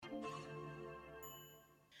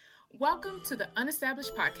Welcome to the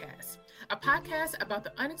Unestablished Podcast, a podcast about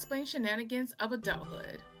the unexplained shenanigans of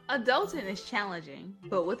adulthood. Adulting is challenging,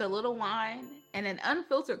 but with a little wine and an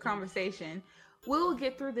unfiltered conversation, we'll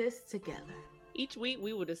get through this together. Each week,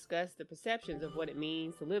 we will discuss the perceptions of what it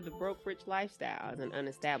means to live the broke rich lifestyle as an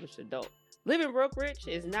unestablished adult. Living broke rich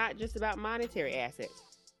is not just about monetary assets.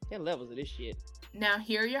 There are levels of this shit. Now,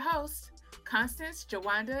 here are your hosts, Constance,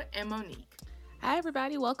 Jawanda, and Monique. Hi,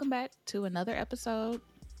 everybody. Welcome back to another episode.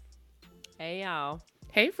 Hey, y'all.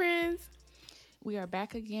 Hey, friends. We are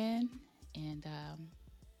back again, and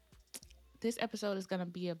this episode is going to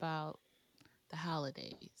be about the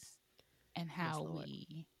holidays and how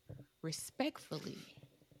we respectfully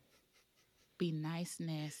be nice,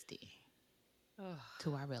 nasty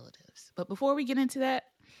to our relatives. But before we get into that,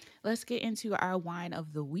 let's get into our wine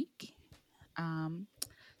of the week.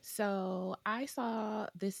 So I saw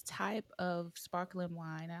this type of sparkling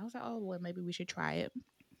wine. I was like, oh, well, maybe we should try it.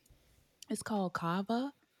 It's called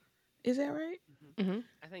Cava. Is that right? Mm-hmm.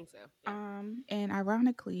 I think so. Yeah. And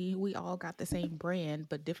ironically, we all got the same brand,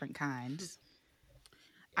 but different kinds.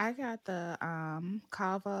 I got the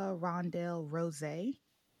Cava Rondelle Rosé.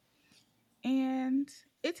 And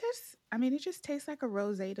it just tastes like a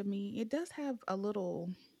rosé to me. It does have a little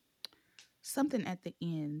something at the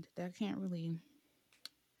end that I can't really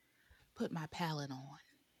put my palate on.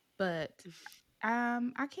 But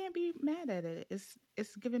I can't be mad at it.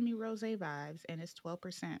 It's giving me rosé vibes, and it's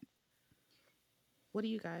 12%. What do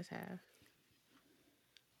you guys have?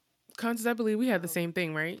 Constance, I believe we had the same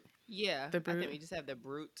thing, right? Yeah. The Brut. I think we just have the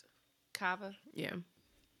Brut Cava. Yeah.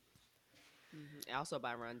 Mm-hmm. Also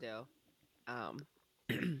by Rondell.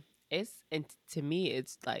 To me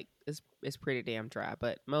it's like it's pretty damn dry,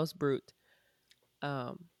 but most Brut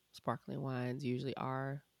sparkling wines usually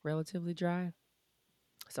are relatively dry.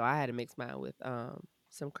 So I had to mix mine with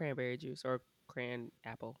some cranberry juice or cran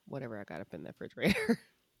apple, whatever I got up in the refrigerator.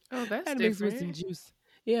 Oh, that's I had to mix with some juice.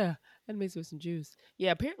 Yeah, I had to mix with some juice.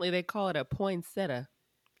 Yeah, apparently they call it a poinsettia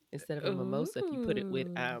instead of a mimosa if you put it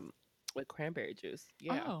with cranberry juice.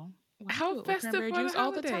 Yeah. Oh, well, How I do it with festive cranberry for the juice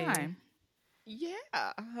all the holiday. time.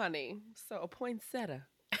 Yeah, honey. So a poinsettia.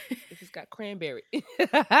 If it's got cranberry.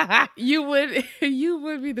 You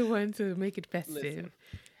would be the one to make it festive. Listen,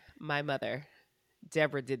 my mother,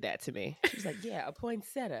 Deborah, did that to me. She was like, yeah, a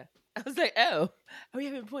poinsettia. I was like, oh, are we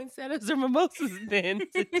having poinsettias or mimosas then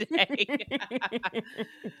today?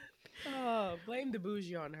 Oh, blame the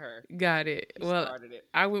bougie on her. Got it. She Well, started it.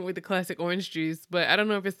 I went with the classic orange juice, but I don't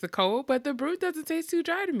know if it's the cold, but the Brut doesn't taste too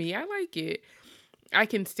dry to me. I like it. I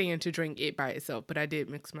can stand to drink it by itself, but I did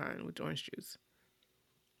mix mine with orange juice.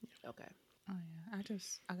 Okay. Oh yeah,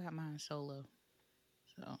 I got mine solo,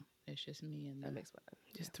 so it's just me and That the. makes sense.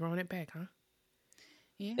 Just throwing it back, huh?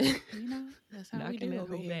 Yeah, you know that's how we Knocking do that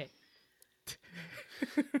over hoe here. back.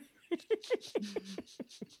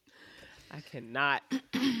 I cannot.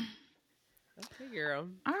 Okay, girl.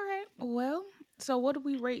 All right, well, so what do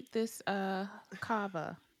we rate this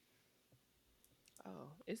Cava? Oh,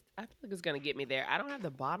 I feel like it's gonna get me there. I don't have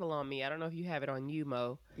the bottle on me. I don't know if you have it on you,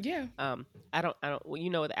 Mo. Yeah. I don't. Well,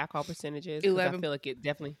 you know what the alcohol percentage is? 'Cause 11. I feel like it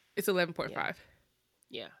definitely. It's 11.5.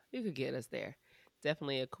 Yeah, you could get us there.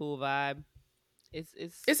 Definitely a cool vibe. It's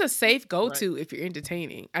It's a safe go-to if you're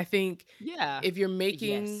entertaining. I think yeah. if you're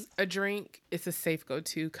making Yes. a drink, it's a safe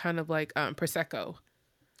go-to, kind of like Prosecco.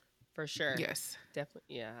 For sure. Yes.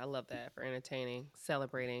 Definitely. Yeah, I love that for entertaining,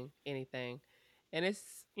 celebrating anything, and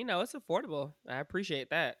it's it's affordable. I appreciate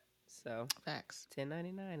that. So Facts.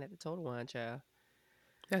 $10.99 at the Total Wine, child.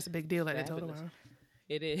 That's a big deal at the Total Fabulous. Wine.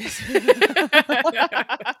 It is.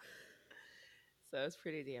 So it's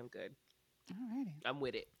pretty damn good. Alrighty. I'm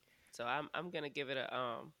with it. So I'm gonna give it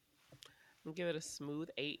a smooth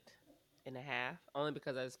 8.5, only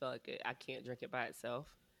because I just felt like I can't drink it by itself.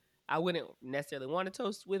 I wouldn't necessarily want to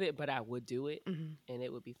toast with it, but I would do it, Mm-hmm. and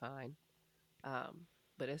it would be fine.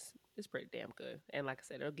 But it's pretty damn good, and like I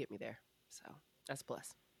said, it'll get me there. So that's a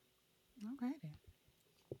plus. Alrighty.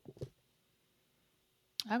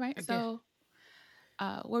 All right. Okay. So,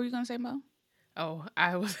 what were you gonna say, Mo? Oh,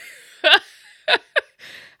 I was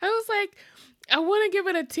I was like, I want to give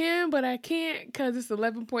it a 10, but I can't because it's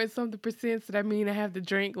 11 point something percent. So that means I have to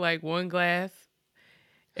drink like one glass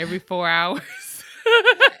every 4 hours.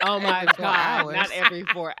 Oh my Every 4 God! hours. Not every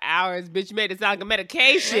 4 hours, bitch. You made it sound like a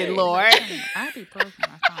medication, Hey, Lord. listen, I be personal.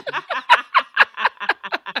 I thought.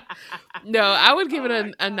 No, I would give Oh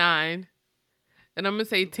it my a 9. And I'm going to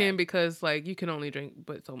say Okay. 10 because like you can only drink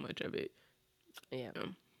but so much of it. Yeah.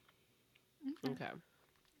 Okay.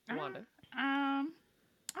 Wanda.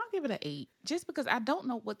 I'll give it an 8, just because I don't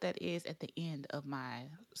know what that is at the end of my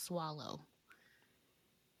swallow.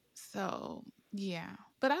 So yeah,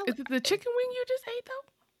 But Is it the chicken wing you just ate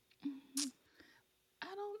though?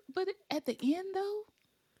 I don't. But at the end though,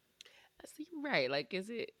 See, right? Like, is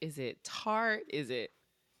it tart? Is it?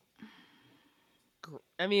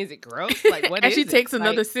 I mean, is it gross? Like, what As is she it? takes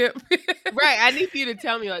another Like, sip. right. I need for you to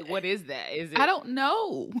tell me, like, what is that? Is it? I don't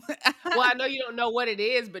know. Well, I know you don't know what it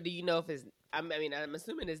is, but do you know if it's? I mean, I'm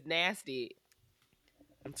assuming it's nasty.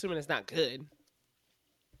 I'm assuming it's not good.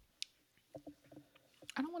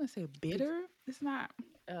 I don't want to say bitter. It's not.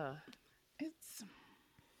 It's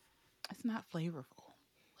not flavorful.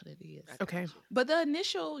 What it is. Okay. But the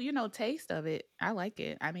initial, taste of it, I like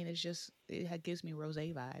it. I mean, it gives me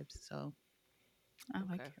rosé vibes, so I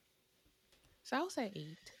like Okay. it. So I'll say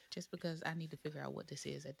 8, just because I need to figure out what this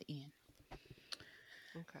is at the end.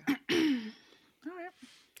 Okay. All right.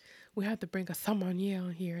 We have to bring a sommelier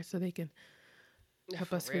on here so they can help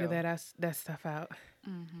For us figure real. that stuff out.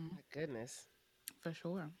 Mm-hmm. My goodness. For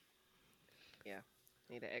sure.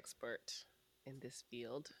 Need an expert in this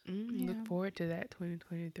field. Yeah. Look forward to that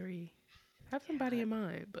 2023. Have somebody in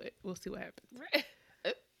mind, but we'll see what happens. Right.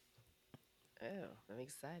 Oh, I'm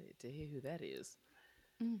excited to hear who that is.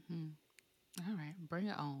 Mm-hmm. All right. Bring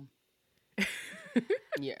it on.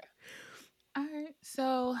 Yeah. All right.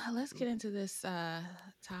 So let's get into this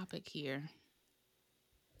topic here.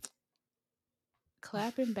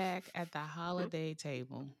 Clapping back at the holiday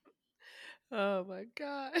table. Oh my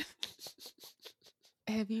God.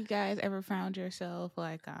 Have you guys ever found yourself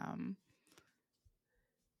like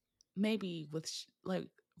maybe with like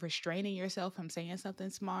restraining yourself from saying something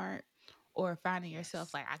smart, or finding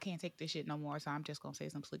yourself like, I can't take this shit no more, so I'm just gonna say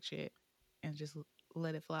some slick shit and just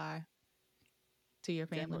let it fly to your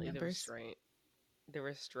family Definitely members? The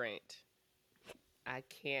restraint. I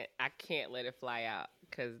can't let it fly out,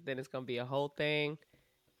 because then it's gonna be a whole thing.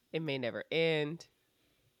 It may never end.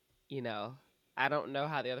 I don't know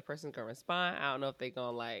how the other person's gonna respond. I don't know if they're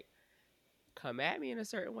gonna like come at me in a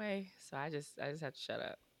certain way. So I just have to shut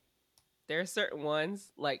up. There are certain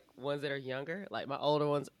ones, like ones that are younger, like my older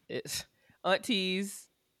ones, it's aunties,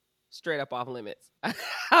 straight up off limits.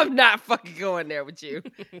 I'm not fucking going there with you.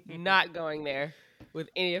 Not going there with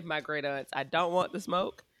any of my great aunts. I don't want the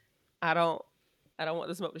smoke. I don't want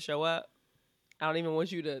the smoke to show up. I don't even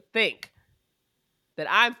want you to think that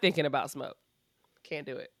I'm thinking about smoke. Can't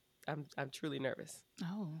do it. I'm truly nervous.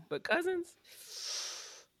 Oh. But cousins,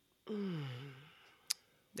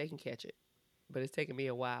 they can catch it. But it's taken me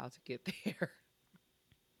a while to get there.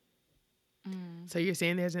 Mm. So you're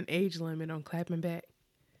saying there's an age limit on clapping back?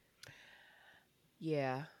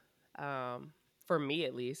 Yeah. For me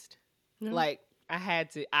at least. No? Like I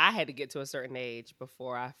had to get to a certain age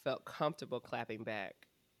before I felt comfortable clapping back.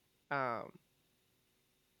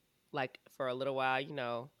 Like for a little while,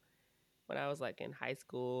 when I was like in high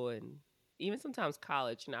school and even sometimes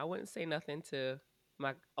college, I wouldn't say nothing to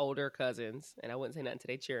my older cousins and I wouldn't say nothing to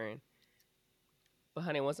their children. But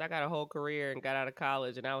honey, once I got a whole career and got out of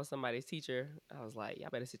college and I was somebody's teacher, I was like, y'all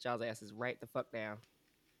better sit y'all's asses right the fuck down.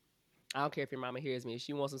 I don't care if your mama hears me. If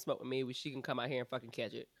she wants some smoke with me, she can come out here and fucking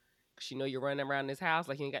catch it. Cause she know you're running around this house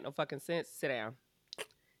like you ain't got no fucking sense. Sit down.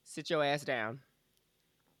 Sit your ass down.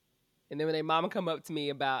 And then when they mama come up to me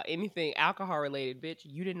about anything alcohol related, bitch,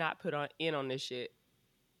 you did not put in on this shit.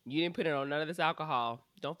 You didn't put in on none of this alcohol.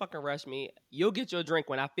 Don't fucking rush me. You'll get your drink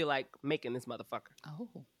when I feel like making this motherfucker. Oh.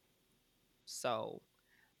 So,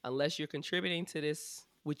 unless you're contributing to this,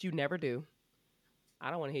 which you never do,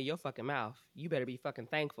 I don't want to hear your fucking mouth. You better be fucking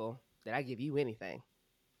thankful that I give you anything.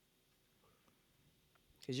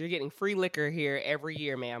 Because you're getting free liquor here every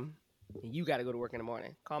year, ma'am. And you got to go to work in the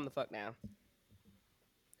morning. Calm the fuck down.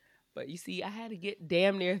 But you see, I had to get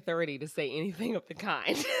damn near 30 to say anything of the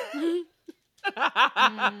kind. Because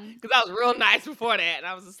I was real nice before that. And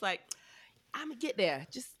I was just like, I'm going to get there.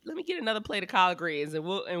 Just let me get another plate of collard greens and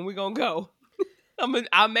we're going to go.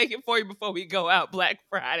 I'll make it for you before we go out Black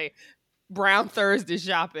Friday. Brown Thursday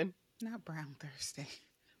shopping. Not Brown Thursday.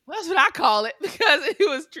 Well, that's what I call it, because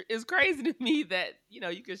it's crazy to me that,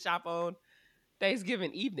 you could shop on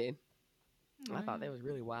Thanksgiving evening. I thought that was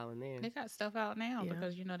really wild in there. They got stuff out now Yeah.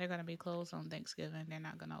 because they're going to be closed on Thanksgiving. They're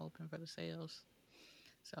not going to open for the sales.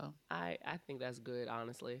 So I think that's good,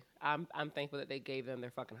 honestly. I'm thankful that they gave them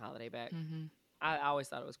their fucking holiday back. mm-hmm. I always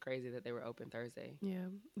thought it was crazy that they were open Thursday. Yeah.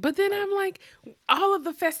 But then I'm like, all of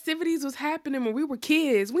the festivities was happening when we were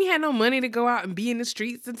kids. We had no money to go out and be in the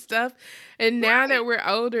streets and stuff. And now that we're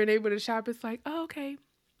older and able to shop, it's like, oh, okay,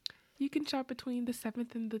 you can shop between the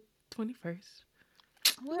 7th and the 21st.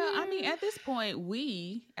 Well, I mean, at this point,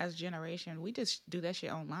 we as a generation, we just do that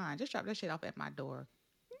shit online. Just drop that shit off at my door.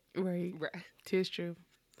 Right. Right. Tis true.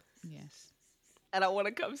 Yes. I don't want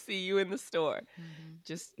to come see you in the store. Mm-hmm.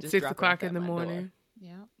 Just 6 drop it off o'clock at in the my door. morning.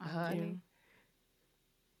 Yeah. Honey,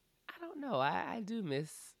 I don't know. I do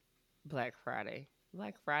miss Black Friday.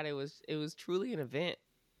 Black Friday was truly an event.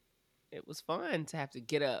 It was fun to have to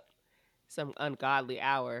get up some ungodly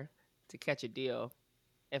hour to catch a deal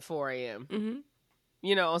at 4 a.m. Mm-hmm.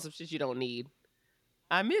 You know, on some shit you don't need.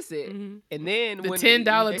 I miss it. Mm-hmm. And then The when $10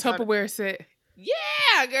 they started- Tupperware set.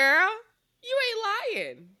 Yeah, girl. You ain't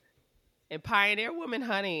lying. And Pioneer Woman,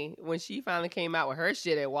 honey, when she finally came out with her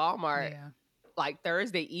shit at Walmart, Yeah. like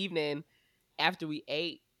Thursday evening after we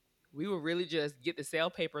ate, we would really just get the sale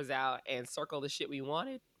papers out and circle the shit we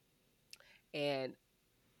wanted. And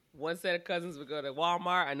one set of cousins would go to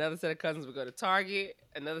Walmart, another set of cousins would go to Target,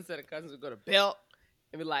 another set of cousins would go to Belk,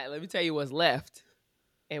 and be like, let me tell you what's left.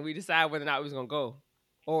 And we decide whether or not we was going to go.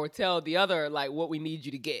 Or tell the other, like, what we need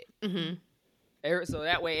you to get. Mm-hmm. So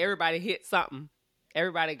that way everybody hit something.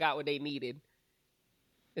 Everybody got what they needed.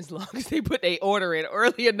 As long as they put their order in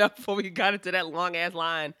early enough before we got into that long ass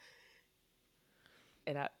line.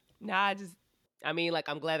 And I'm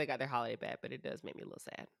glad they got their holiday back, but it does make me a little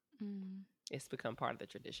sad. Mm. It's become part of the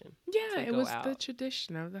tradition. Yeah, To it go was the out.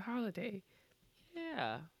 tradition of the holiday.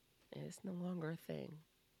 Yeah. And it's no longer a thing.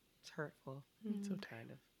 It's hurtful. So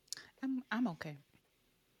kind of. I'm okay.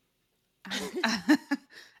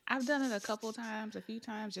 I've done it a few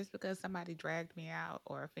times, just because somebody dragged me out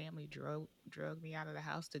or a family drug me out of the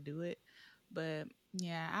house to do it. But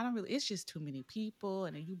yeah, I don't really. It's just too many people,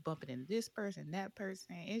 and then you bumping into this person, that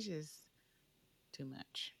person. It's just too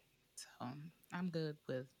much. So I'm good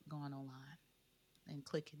with going online and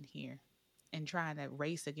clicking here and trying to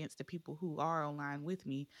race against the people who are online with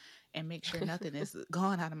me and make sure nothing is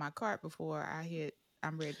gone out of my cart before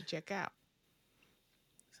I'm ready to check out.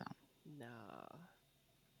 So No.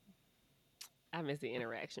 I miss the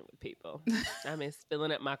interaction with people. I miss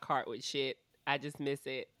filling up my cart with shit. I just miss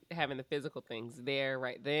it. Having the physical things there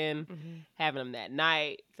right then, having them that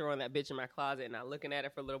night, throwing that bitch in my closet and not looking at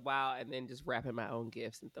it for a little while, and then just wrapping my own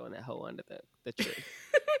gifts and throwing that hoe under the tree.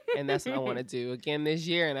 And that's what I want to do again this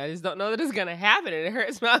year. And I just don't know that it's going to happen. And it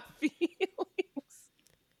hurts my feelings.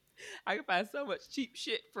 I can find so much cheap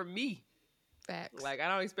shit for me. facts. Like, I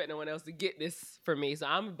don't expect no one else to get this for me. So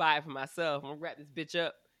I'm going to buy it for myself. I'm going to wrap this bitch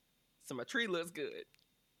up so my tree looks good.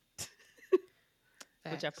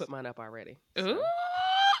 Which I put mine up already. So. Ooh.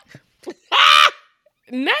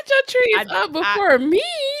 Not your tree is up before me.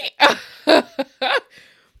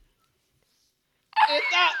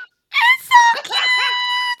 It's up. It's so cute.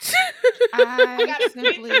 I got a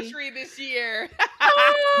simply tree this year.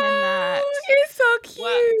 cannot. It's so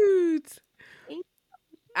cute.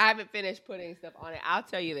 I haven't finished putting stuff on it. I'll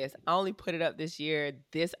tell you this. I only put it up this year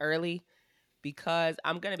this early because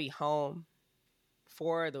I'm going to be home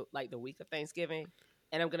for the week of Thanksgiving,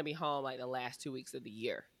 and I'm going to be home like the last 2 weeks of the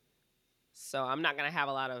year. So I'm not going to have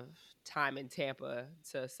a lot of time in Tampa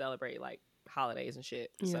to celebrate like holidays and shit.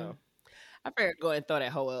 Yeah. So I figured go ahead and throw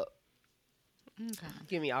that hoe up. Okay.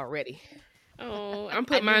 Get me all ready. Oh, I'm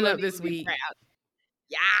putting mine up this week.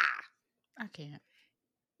 Yeah. I can't.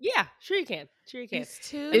 Yeah, sure you can. Sure you can. It's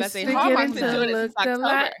too. And I It's say beginning Hallmark's been to doing it look since a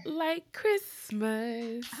lot October. like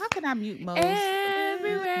Christmas. How can I mute most?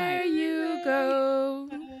 Everywhere you go.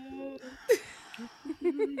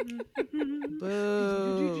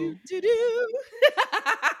 Boo.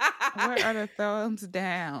 Where are the thumbs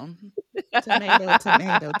down? Tomato,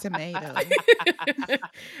 tomato, tomato.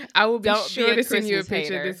 I will be Don't be sure a to send you a Christmas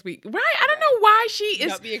picture hater. this week. Right? I don't know why she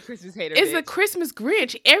is. Don't be a Christmas hater. Is a bitch. Christmas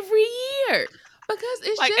Grinch every year. Because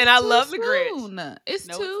it's Like, just and I too love the Grinch. soon. It's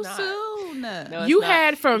No, too it's not. soon. No, it's You not.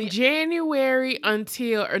 had from Yeah. January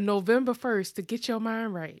until November 1st to get your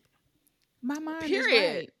mind right. My mind Period.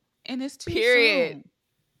 is right. And it's too Period.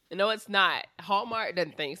 soon. No, it's not. Hallmark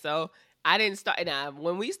doesn't think so. I didn't start. Now,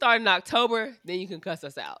 when we start in October, then you can cuss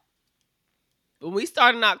us out. When we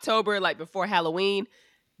start in October, like before Halloween,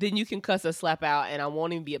 then you can cuss us slap out, and I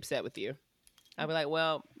won't even be upset with you. I'll be like,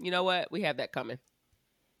 well, you know what? We have that coming.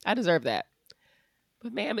 I deserve that.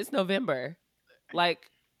 But ma'am, it's November. Like,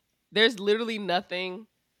 there's literally nothing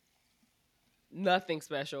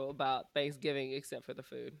special about Thanksgiving except for the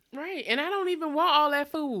food. Right. And I don't even want all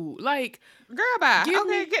that food. Like, Girl, bye. Give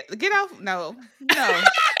Okay, me- get off. No.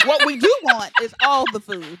 What we do want is all the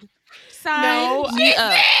food. Sign No, me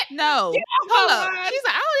up. No. Hold up. Hallmark. She's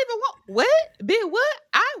like, I don't even want. What? Big what?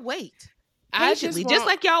 I wait. I just Patiently. want, Just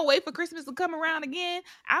like y'all wait for Christmas to come around again,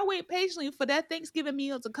 I wait patiently for that Thanksgiving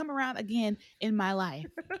meal to come around again in my life.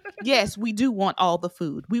 Yes, we do want all the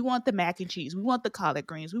food. We want the mac and cheese. We want the collard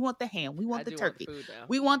greens. We want the ham. We want I the do turkey. Want food now.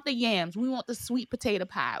 We want the yams. We want the sweet potato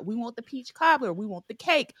pie. We want the peach cobbler. We want the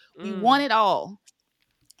cake. We Mm. want it all.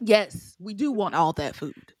 Yes, we do want all that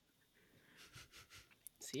food.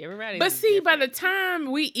 See, everybody. But see, by the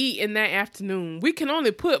time we eat in that afternoon, we can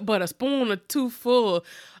only put but a spoon or two full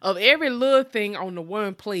of every little thing on the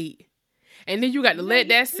one plate. And then you got to let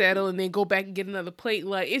that settle and then go back and get another plate.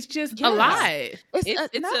 Like, it's just a lot.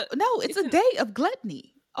 It's a day of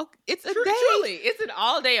gluttony. Oh, it's a day. Truly, it's an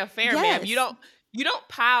all day affair, Yes. ma'am. You don't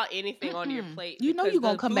pile anything onto your plate. You know because you're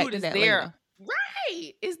gonna the come back food to is that there. later.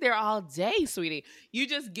 Right. It's there all day, sweetie. You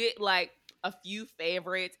just get like a few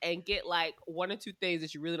favorites and get like one or two things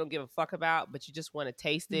that you really don't give a fuck about, but you just want to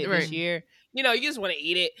taste it this year. You know, you just want to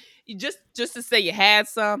eat it. You just to say you had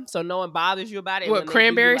some, so no one bothers you about it. What,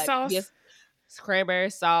 cranberry sauce? Yes, it's cranberry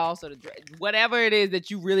sauce or whatever it is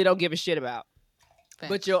that you really don't give a shit about,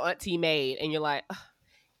 but your auntie made, and you're like,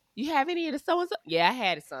 you have any of the so and so? Yeah, I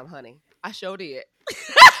had it some, honey. I sure did.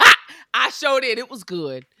 I sure did. It was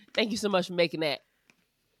good. Thank you so much for making that.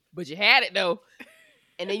 But you had it though.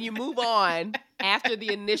 And then you move on after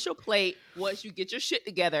the initial plate. Once you get your shit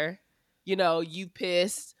together, you know, you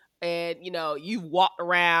pissed and, you know, you walked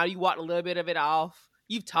around. You walked a little bit of it off.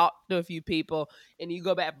 You've talked to a few people. And you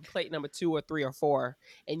go back to plate number 2 or 3 or 4.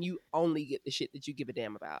 And you only get the shit that you give a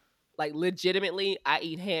damn about. Like, legitimately, I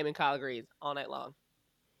eat ham and collard greens all night long.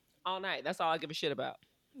 All night. That's all I give a shit about.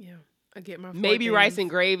 Yeah. I get my maybe rice and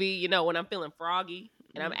gravy, you know, when I'm feeling froggy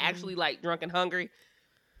and I'm actually like drunk and hungry.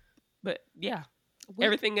 But yeah,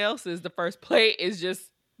 everything else is the first plate is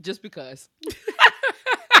just because.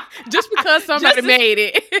 Just because somebody made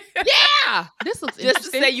it. Yeah. This looks just to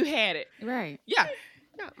say you had it. Right. Yeah.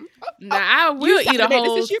 Now I will eat a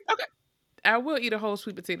whole. Okay. I will eat a whole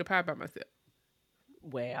sweet potato pie by myself.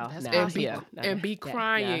 Well, and be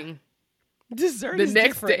crying. Dessert the is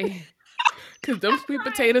next different. day. Because them sweet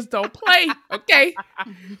potatoes don't play, okay?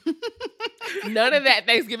 None of that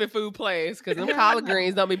Thanksgiving food plays. Because them collard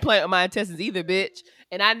greens don't be playing with my intestines either, bitch.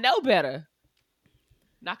 And I know better.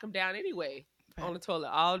 Knock them down anyway. On the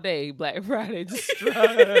toilet all day, Black Friday, just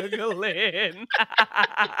struggling.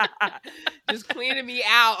 Just cleaning me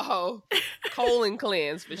out, ho. Colon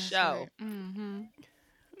cleanse for sure. Right. Mm-hmm.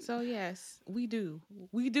 So yes, we do.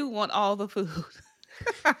 We do want all the food.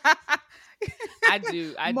 I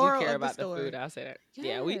do care about the food. I'll say that.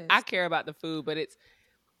 Yes. Yeah, I care about the food, but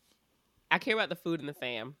I care about the food and the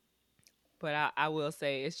fam. But I will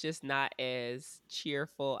say it's just not as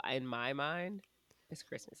cheerful in my mind as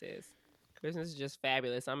Christmas is. Christmas is just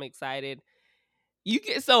fabulous. I'm excited. You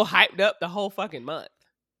get so hyped up the whole fucking month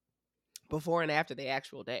before and after the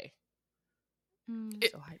actual day.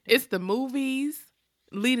 It's the movies.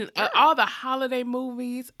 Leading all the holiday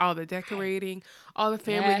movies, all the decorating, all the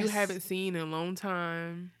family you haven't seen in a long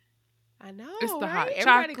time. I know. It's the hot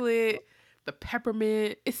Everybody... chocolate, the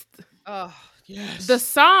peppermint. It's the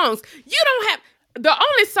songs. You don't have the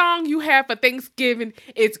only song you have for Thanksgiving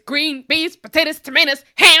is green beans, potatoes, tomatoes,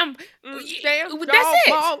 ham. That's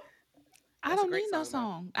it. I don't need no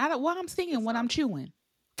song. I'm singing when I'm chewing.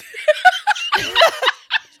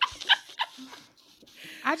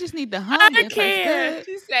 I just need the hum. I can't.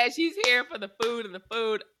 She said she's here for the food and the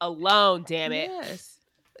food alone, damn it. Yes.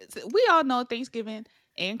 We all know Thanksgiving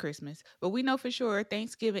and Christmas, but we know for sure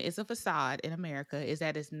Thanksgiving is a facade in America. Is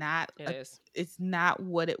that it's not it's not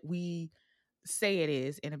what we say it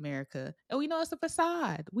is in America. And we know it's a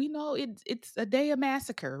facade. We know it's a day of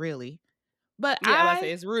massacre, really. But I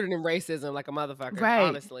say it's rooted in racism like a motherfucker,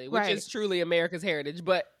 honestly, which is truly America's heritage.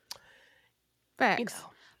 But facts. You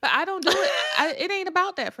know. But I don't do it. It ain't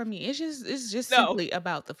about that for me. It's just simply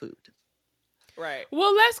about the food. Right.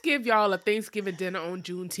 Well, let's give y'all a Thanksgiving dinner on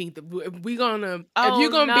Juneteenth. If you're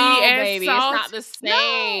gonna be as baby, salt, it's not the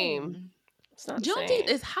same. No. It's not Juneteenth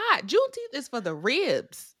is hot. Juneteenth is for the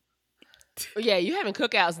ribs. Yeah, you having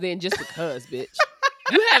cookouts then just because, bitch.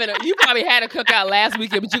 You probably had a cookout last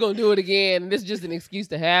weekend, but you're gonna do it again. This is just an excuse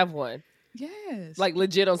to have one. Yes. Like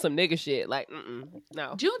legit on some nigga shit. Like,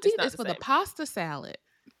 no. Juneteenth is for the pasta salad.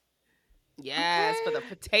 Yes, for the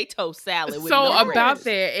potato salad. With so no about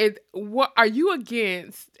bread. that, what are you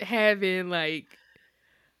against having like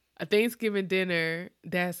a Thanksgiving dinner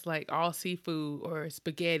that's like all seafood or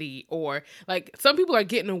spaghetti, or like some people are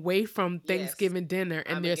getting away from Thanksgiving dinner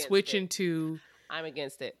and they're switching to. I'm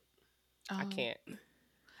against it. I can't.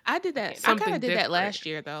 I did that. I kind of did that last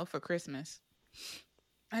year though for Christmas.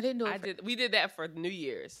 I didn't do it. We did that for New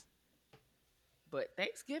Year's. But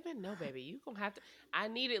Thanksgiving, no, baby. You gonna have to. I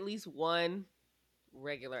need at least one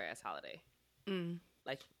regular ass holiday.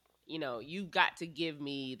 Like, you know, you got to give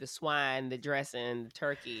me the swine, the dressing, the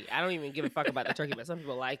turkey. I don't even give a fuck about the turkey, but some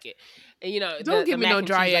people like it. And you know, don't give me no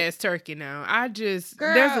dry ass turkey now. There's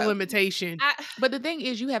a limitation. But the thing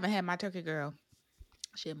is, you haven't had my turkey, girl.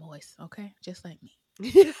 She moist, okay, just like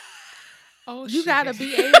me. Oh, you gotta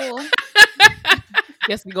be able.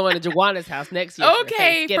 Guess we going to Joanna's house next year.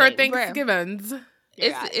 Okay, for Thanksgiving. Thanksgivings.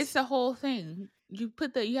 It's the whole thing. You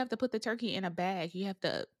have to put the turkey in a bag. You have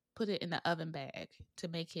to put it in the oven bag to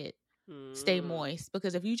make it stay moist.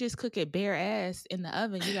 Because if you just cook it bare ass in the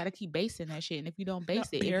oven, you got to keep basting that shit. And if you don't baste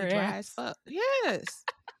it, it be dry as fuck. Yes.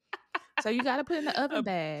 So you got to put it in the oven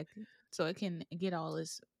bag so it can get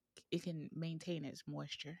it can maintain its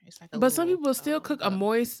moisture. It's like But some people still cook a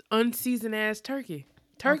moist, unseasoned ass turkey.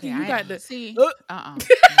 Turkey, you got to see.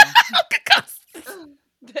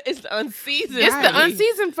 It's unseasoned. It's the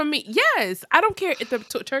unseasoned for me. Yes, I don't care if the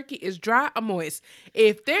turkey is dry or moist.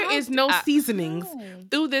 If there is no seasonings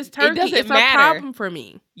through this turkey, it's a problem for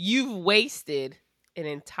me. You've wasted an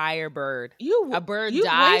entire bird. You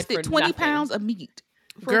died wasted for 20 nothing. pounds of meat.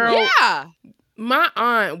 Girl, Yeah. my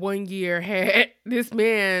aunt one year had this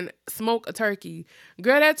man smoke a turkey.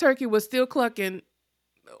 Girl, that turkey was still clucking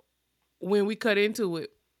when we cut into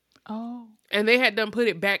it. Oh. And they had done put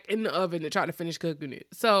it back in the oven to try to finish cooking it.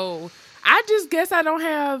 So I just guess I don't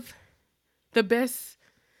have the best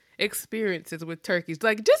experiences with turkeys.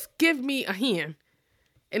 Like, just give me a hen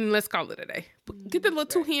and let's call it a day. Get the little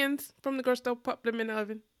 2 hens from the grocery store, pop them in the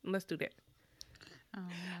oven, and let's do that. Oh,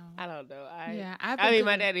 no. I don't know.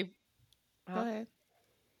 My daddy. Go ahead.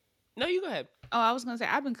 No, you go ahead. Oh, I was gonna say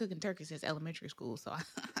I've been cooking turkey since elementary school, so I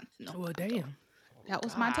know. Well, damn. That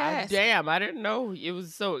was my task. Damn, I didn't know it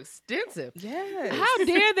was so extensive. Yes. How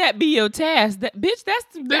dare that be your task? That's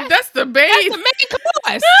the main That's the main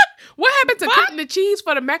course. What happened to cutting the cheese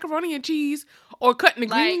for the macaroni and cheese, or cutting the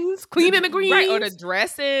greens, cleaning the greens, right, or the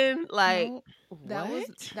dressing? Like, No, that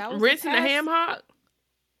was rinsing a the task. ham hock?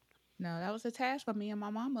 No, that was a task for me and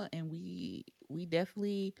my mama, and we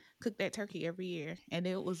definitely cooked that turkey every year. And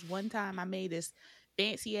it was one time I made this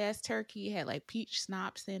fancy ass turkey, it had like peach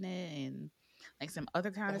schnapps in it and like some other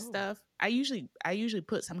kind of stuff. I usually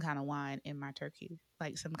put some kind of wine in my turkey,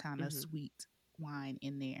 like some kind of sweet wine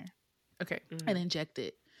in there. Okay. And inject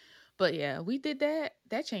it. But yeah, we did that.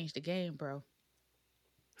 That changed the game, bro.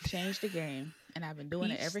 Changed the game. And I've been doing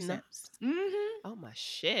it ever since. Mm-hmm. Oh my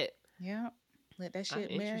shit. Yeah. Let that shit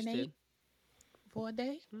marinate for a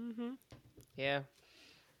day. Mm-hmm. Yeah.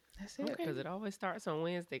 That's it. Because it always starts on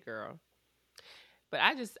Wednesday, girl. But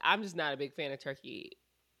I'm just not a big fan of turkey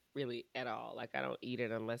really at all. Like, I don't eat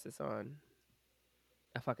it unless it's on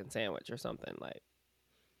a fucking sandwich or something, like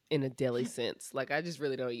in a deli sense. Like, I just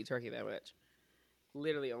really don't eat turkey that much.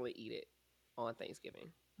 Literally only eat it on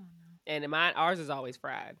Thanksgiving. Oh, no. And ours is always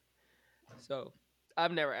fried. So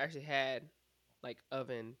I've never actually had like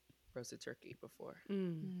oven roasted turkey before.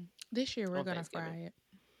 This year we're gonna fry it.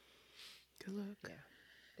 Good luck. Yeah.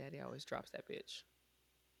 Daddy always drops that bitch.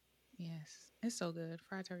 Yes. It's so good.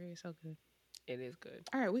 Fried turkey is so good. It is good.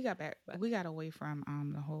 All right, we got away from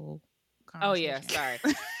the whole Oh conversation. yeah, sorry.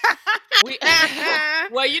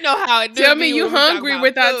 Well, you know how it do. Tell me you hungry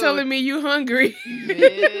without telling me you hungry.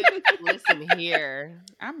 Listen here.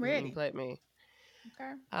 I'm ready. Play me.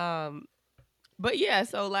 Okay. But yeah,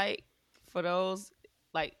 so like for those,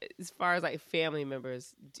 like as far as like family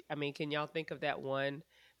members, I mean, can y'all think of that one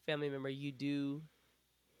family member you do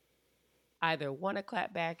either want to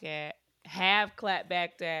clap back at, have clap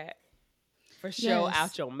back at, for show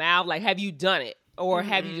out your mouth? Like, have you done it, or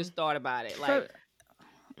have you just thought about it? Like,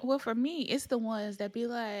 for me, it's the ones that be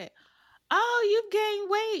like, "Oh, you've gained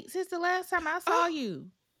weight since the last time I saw you."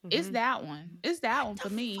 It's that one. It's that one for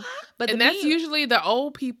me. But that's usually the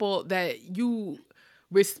old people that you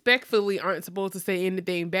respectfully aren't supposed to say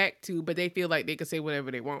anything back to, but they feel like they can say whatever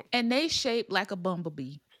they want. And they shaped like a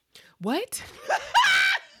bumblebee. What?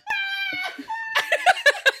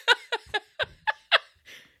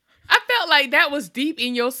 I felt like that was deep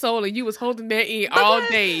in your soul and you was holding that in all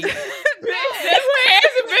day. That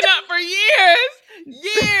hasn't been up for years.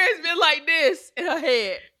 Years been like this in her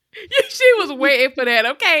head. She was waiting for that,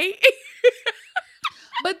 okay?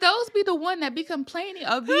 But those be the one that be complaining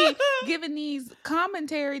or be giving these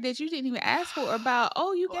commentary that you didn't even ask for about,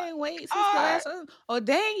 oh, you gained weight since the last one. Oh,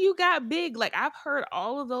 dang, you got big. Like, I've heard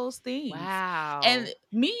all of those things. Wow. And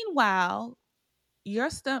meanwhile, your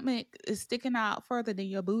stomach is sticking out further than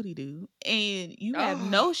your booty do. And you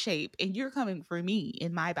have no shape. And you're coming for me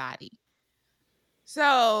in my body.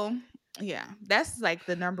 So, yeah, that's like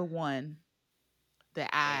the number one that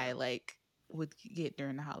I like would get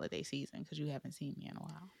during the holiday season because you haven't seen me in a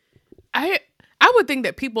while. I would think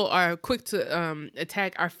that people are quick to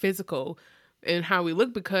attack our physical and how we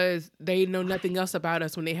look because they know nothing else about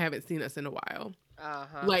us when they haven't seen us in a while.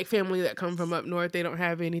 Like family that come from up north, they don't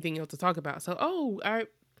have anything else to talk about. So,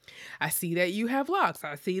 I see that you have locks.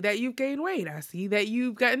 I see that you've gained weight. I see that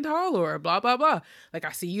you've gotten taller, blah, blah, blah. Like,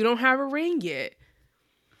 I see you don't have a ring yet.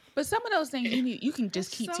 But some of those things you can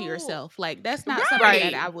just keep to yourself. Like that's not something Right.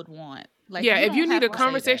 that I would want. Like yeah, if you don't need have a to say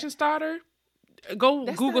conversation starter, go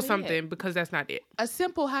That's Google not it. something because that's not it. that. A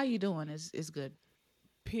simple "How you doing" is good.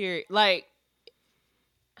 Period. Like,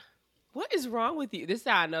 what is wrong with you? This is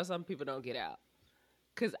how I know some people don't get out.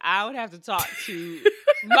 Because I would have to talk to,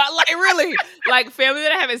 like, really, like, family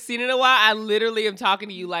that I haven't seen in a while. I literally am talking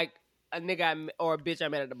to you like a nigga or a bitch I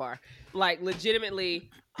met at the bar. Like, legitimately,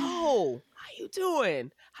 oh, how you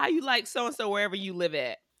doing? How you like so-and-so wherever you live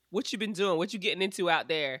at? What you been doing? What you getting into out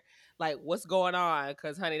there? Like, what's going on?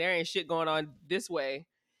 Because, honey, there ain't shit going on this way.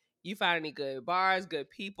 You find any good bars, good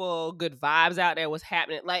people, good vibes out there? What's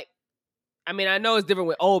happening? Like, I mean, I know it's different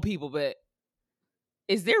with old people, but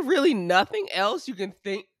is there really nothing else you can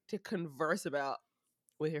think to converse about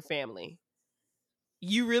with your family?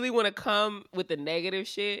 You really want to come with the negative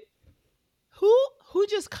shit? Who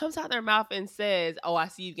just comes out their mouth and says, "Oh, I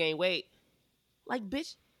see you gain weight"? Like,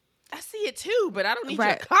 bitch, I see it too, but I don't need you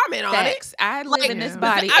to comment on it. I live in this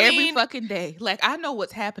body every fucking day. Like I know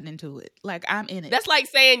what's happening to it. Like I'm in it. That's like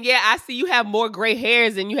saying, "Yeah, I see you have more gray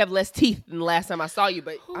hairs and you have less teeth than the last time I saw you,"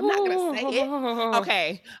 but I'm not gonna say it.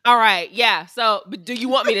 Okay, all right, yeah. So, but do you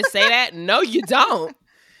want me to say that? No, you don't.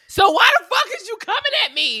 So why the fuck is you coming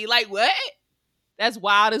at me? Like what? That's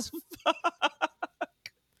wild as fuck.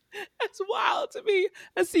 That's wild to me.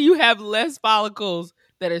 I see you have less follicles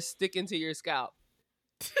that are sticking to your scalp.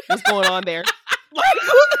 What's going on there? Like,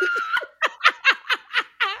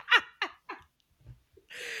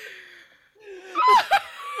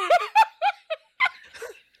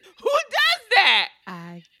 who does that?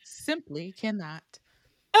 I simply cannot.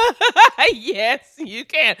 Yes, you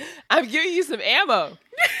can. I'm giving you some ammo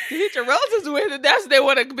to hit your relatives with, and that's they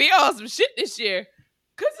want to be on some shit this year.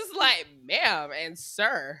 Cause it's like, ma'am and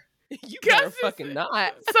sir, you better fucking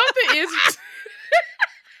not. Something is,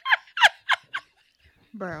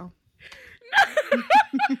 Bro.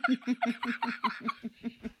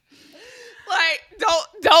 Like,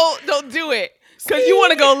 don't do it. Cause you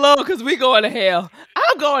want to go low. Cause we going to hell.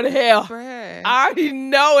 I'm going to hell. Bruh. I already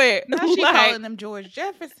know it. Now she Like, calling them George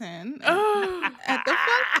Jefferson at the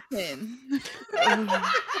function.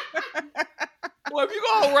 well, if you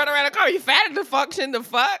gonna run around the car, you fat at the function. The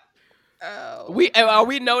fuck. Oh. Are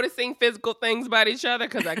we noticing physical things about each other?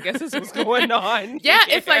 Because I guess this is what's going on. yeah,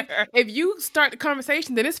 it's like if you start the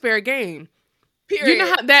conversation, then it's fair game. Period. You know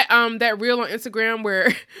how that reel on Instagram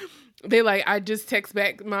where they like, I just text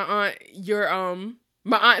back my aunt,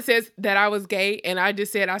 my aunt says that I was gay, and I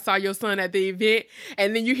just said I saw your son at the event,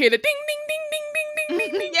 and then you hear the ding ding ding ding ding ding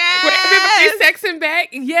ding ding. Yes. Where everybody's texting back.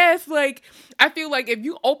 Yes, like I feel like if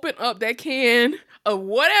you open up that can of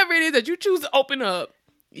whatever it is that you choose to open up,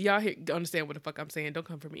 y'all understand what the fuck I'm saying. Don't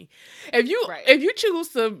come for me. If you choose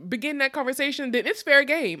to begin that conversation, then it's fair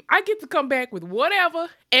game. I get to come back with whatever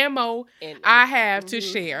ammo I have to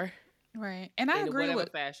share. Right. And I agree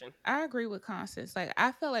with fashion. I agree with Constance. Like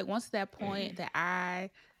I felt like once that point that I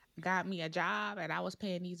got me a job and I was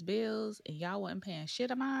paying these bills and y'all wasn't paying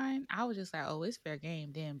shit of mine, I was just like, oh, it's fair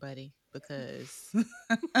game then, buddy. Because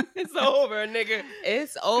it's over, nigga.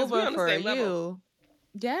 It's over on the for same you. level.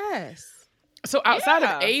 Yes. So outside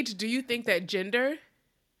of age, do you think that gender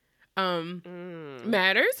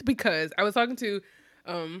matters? Because I was talking to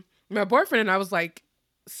my boyfriend and I was like,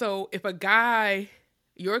 so if a guy,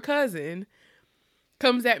 your cousin,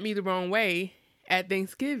 comes at me the wrong way at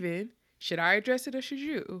Thanksgiving, should I address it or should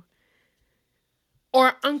you?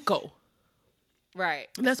 Or uncle. Right.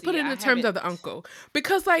 Let's put it in the terms of the uncle.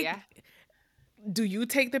 Because do you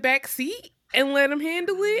take the back seat and let him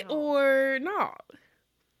handle it or not?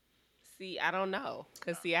 See, I don't know.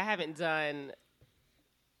 Because, I haven't done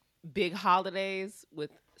big holidays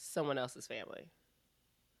with someone else's family.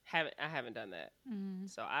 I haven't done that.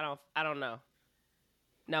 So I don't know.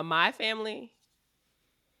 Now, my family,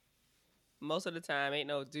 most of the time, ain't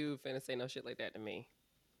no dude finna say no shit like that to me.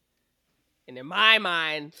 And in my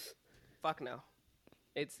mind, fuck no.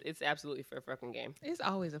 It's absolutely fair fucking game. It's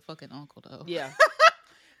always a fucking uncle, though. Yeah.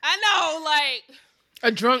 I know, like...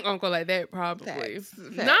 A drunk uncle like that, probably. Facts.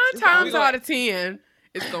 9 times out of 10,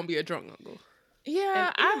 it's gonna be a drunk uncle.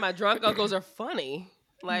 Yeah, and my drunk uncles are funny.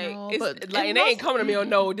 Like, No, it's but- like, and they ain't coming to me on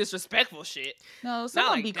no disrespectful shit. No, some of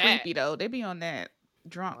them like be that. creepy though. They be on that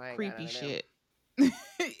drunk, I ain't got creepy none of shit.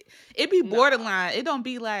 It be borderline. It don't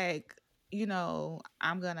be like,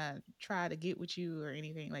 I'm gonna try to get with you or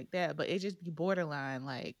anything like that. But it just be borderline.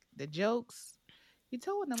 Like the jokes, you're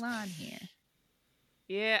towing the line here.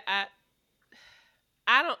 Yeah,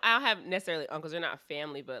 I don't have necessarily uncles. They're not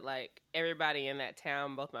family, but like everybody in that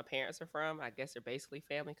town, both my parents are from. I guess they're basically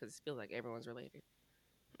family because it feels like everyone's related.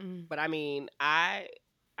 But I mean, I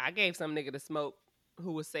gave some nigga to smoke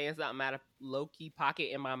who was saying something out of low-key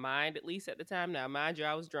pocket in my mind, at least at the time. Now, mind you,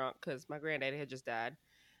 I was drunk because my granddaddy had just died.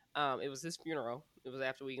 It was his funeral. It was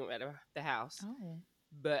after we went to the house. Oh.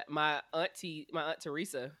 But my Aunt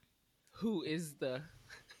Teresa, who is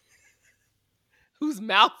whose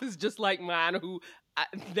mouth is just like mine,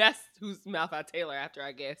 that's whose mouth I tailor after,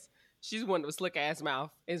 I guess. She's one with a slick ass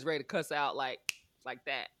mouth and is ready to cuss out like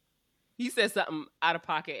that. He said something out of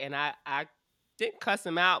pocket, and I didn't cuss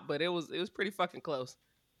him out, but it was pretty fucking close.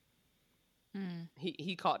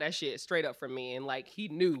 He caught that shit straight up from me, and like he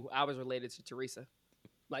knew I was related to Teresa,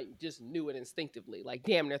 like just knew it instinctively, like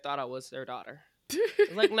damn near thought I was her daughter. I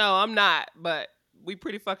was like, no, I'm not, but we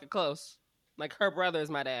pretty fucking close. Like her brother is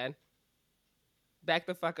my dad. Back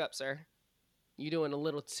the fuck up, sir. You doing a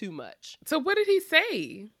little too much. So what did he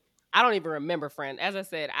say? I don't even remember, friend. As I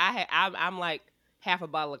said, I'm like half a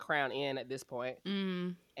bottle of Crown in at this point,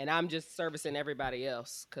 and I'm just servicing everybody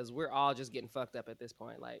else because we're all just getting fucked up at this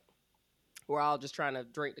point. Like we're all just trying to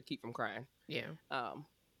drink to keep from crying. Yeah.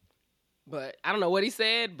 But I don't know what he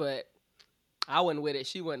said, but I wasn't with it.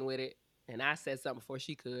 She wasn't with it. And I said something before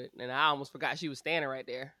she could. And I almost forgot she was standing right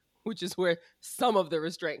there, which is where some of the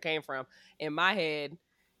restraint came from. In my head,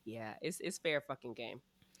 yeah, it's fair fucking game.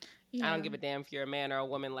 Yeah. I don't give a damn if you're a man or a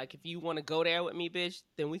woman. Like, if you want to go there with me, bitch,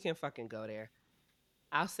 then we can fucking go there.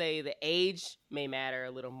 I'll say the age may matter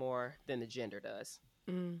a little more than the gender does.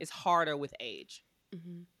 It's harder with age.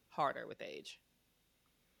 Harder with age.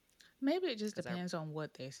 Maybe it just depends on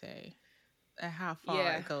what they say. And how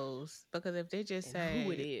far it goes, because if they just say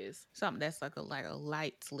who it is, something that's like a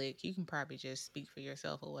light slick, you can probably just speak for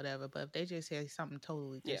yourself or whatever. But if they just say something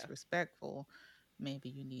totally disrespectful, maybe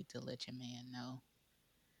you need to let your man know.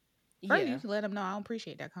 First, you can let him know I don't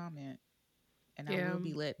appreciate that comment, and I will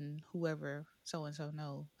be letting whoever so and so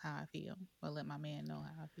know how I feel, or let my man know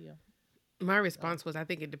how I feel. My response was, I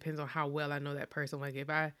think it depends on how well I know that person. Like if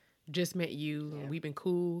I just met you and we've been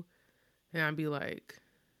cool, and I'd be like,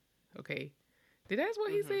 okay. That's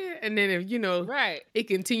what he said. And then if, it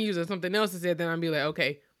continues or something else is said, then I'll be like,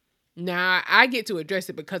 okay, now I get to address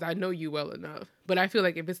it because I know you well enough. But I feel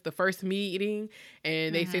like if it's the first meeting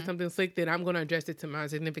and they say something slick, then I'm going to address it to my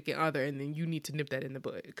significant other. And then you need to nip that in the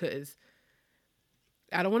bud because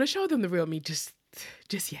I don't want to show them the real me just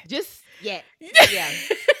yet. Just yet. Yeah.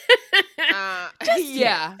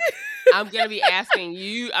 Yeah. I'm going to be asking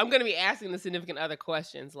the significant other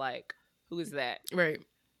questions like, who is that? Right.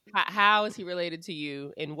 How is he related to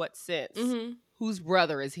you? In what sense? Whose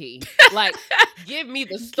brother is he? Like, give me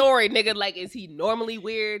the story, nigga. Like, is he normally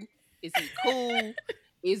weird? Is he cool?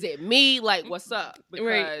 Is it me? Like, what's up?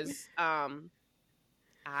 Because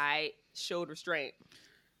I showed restraint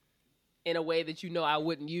in a way that I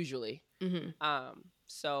wouldn't usually.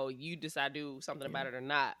 So you decide to do something about it or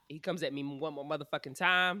not. He comes at me one more motherfucking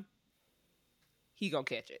time. He gonna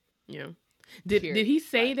catch it. Yeah. Did he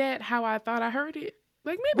say that how I thought I heard it?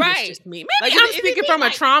 Like, maybe it's just me. Maybe like, I'm speaking from a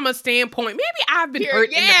trauma standpoint. Maybe I've been hurt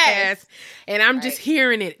in the past, and I'm just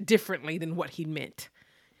hearing it differently than what he meant.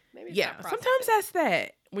 Maybe sometimes that's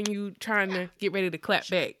that when you trying to get ready to clap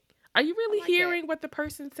back. Are you really hearing what the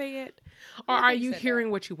person said? Or are you hearing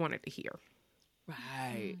what you wanted to hear?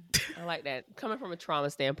 Right. I like that. Coming from a trauma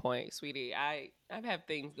standpoint, sweetie, I've had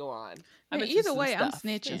things go on. Either way, I'm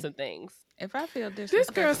snitching. And some things. If I feel this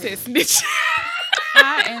girl said snitch.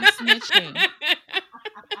 I am snitching.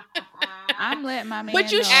 I'm letting my man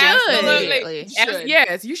But you know. should.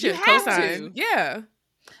 Yes, you should co-sign. Yeah.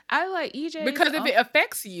 I like EJ. Because if it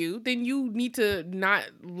affects you, then you need to not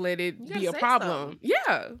let it be a problem.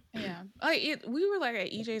 Yeah. Yeah. Like we were like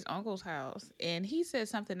at EJ's uncle's house, and he said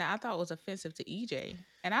something that I thought was offensive to EJ.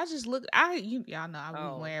 And I just looked, y'all know I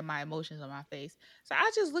was wearing my emotions on my face. So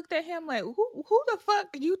I just looked at him like, who the fuck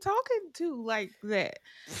are you talking to like that?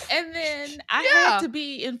 And then I had to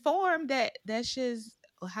be informed that that's just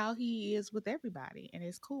how he is with everybody, and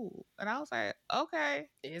it's cool. And I was like, okay.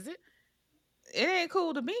 Is it? It ain't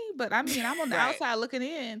cool to me, but I mean, I'm on the outside looking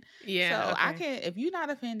in. Yeah. So I can't, if you're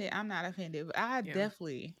not offended, I'm not offended. But I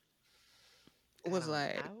definitely was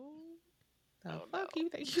like, the fuck you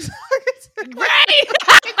think you talking to?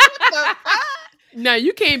 Right. No,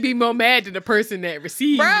 you can't be more mad than the person that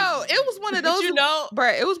received. Bro, it was one of those, bro,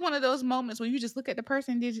 it was one of those moments when you just look at the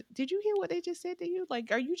person. Did you hear what they just said to you?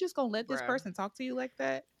 Like, are you just going to let this person talk to you like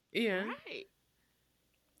that? Yeah. Right.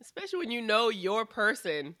 Especially when you know your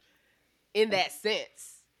person in that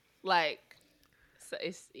sense. Like, so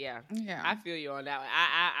it's, I feel you on that one.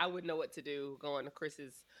 I wouldn't know what to do going to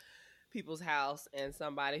Chris's people's house and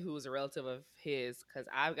somebody who's a relative of his, because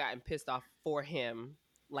I've gotten pissed off for him,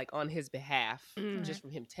 like on his behalf, just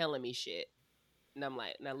from him telling me shit. And I'm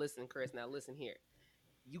like, now listen, Chris, now listen here.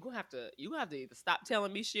 you gonna have to either stop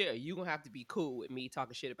telling me shit, or you gonna have to be cool with me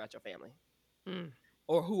talking shit about your family,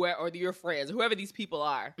 or whoever, or your friends, or whoever these people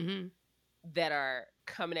are that are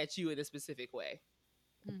coming at you in a specific way.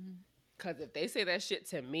 Because if they say that shit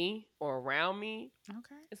to me or around me,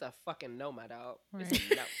 it's a fucking no, my dog. Right.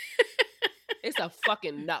 It's a no. It's a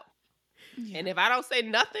fucking no. Yeah. And if I don't say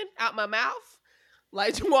nothing out my mouth,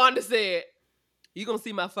 like Tawanda said, you gonna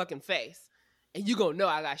see my fucking face, and you gonna know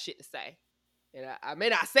I got shit to say. And I may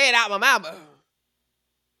not say it out my mouth, but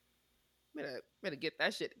better get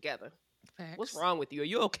that shit together. Facts. What's wrong with you? Are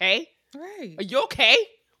you okay? Right. Are you okay?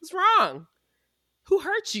 What's wrong? Who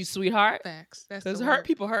hurt you, sweetheart? Facts. Because hurt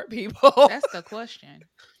people hurt people. That's the question.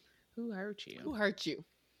 Who hurt you? Who hurt you?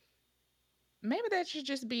 Maybe that should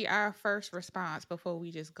just be our first response before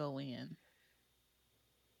we just go in.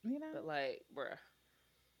 You know? But like, bruh.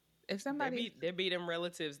 If somebody... There be them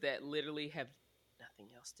relatives that literally have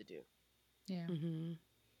nothing else to do. Yeah.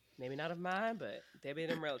 Maybe not of mine, but there be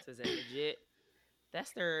them relatives that legit,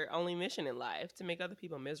 that's their only mission in life, to make other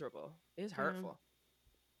people miserable. It's hurtful.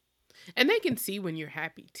 And they can see when you're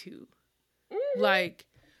happy too. Like,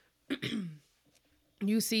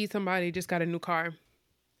 you see somebody just got a new car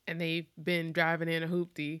and they've been driving in a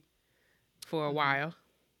hoopty for a while.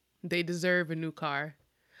 They deserve a new car.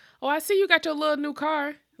 Oh, I see you got your little new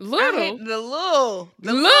car. Little. I hate the little.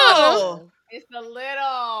 The little. It's the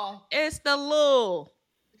little. It's the little.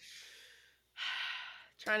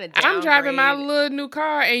 Trying to downgrade. I'm driving my little new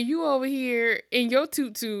car and you over here in your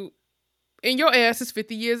tutu and your ass is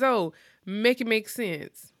 50 years old. Make it make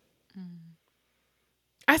sense.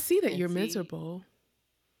 I see that you're miserable.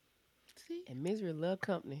 See? And misery love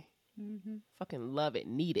company. Fucking love it.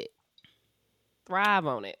 Need it. Thrive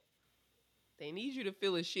on it. They need you to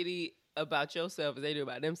feel as shitty about yourself as they do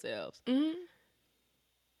about themselves.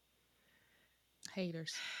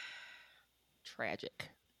 Haters. Tragic.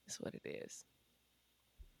 That's what it is.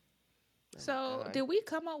 So, did we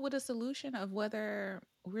come up with a solution of whether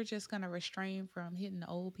we're just going to restrain from hitting the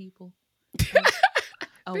old people?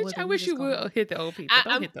 Bitch, I wish you would hit the old people.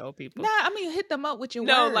 Don't hit the old people. Nah, I mean, hit them up with your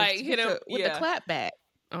words. Like hit them with the clap back.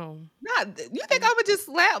 Oh. Nah, you think I would just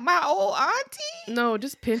slap my old auntie? No,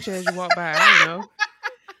 just pinch her as you walk by. I don't know.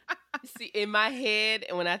 See, in my head,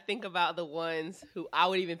 and when I think about the ones who I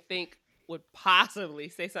would even think would possibly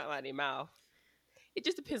say something out of their mouth, it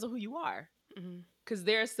just depends on who you are. Because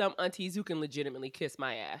there are some aunties who can legitimately kiss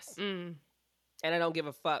my ass. And I don't give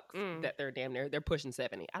a fuck that they're pushing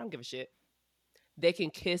 70. I don't give a shit. They can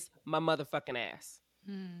kiss my motherfucking ass.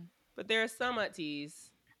 But there are some aunties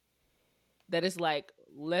that it's like,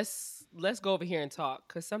 let's go over here and talk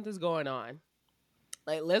because something's going on.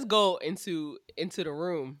 Like, let's go into the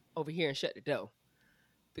room over here and shut the door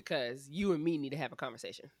because you and me need to have a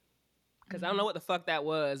conversation. Because I don't know what the fuck that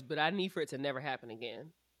was, but I need for it to never happen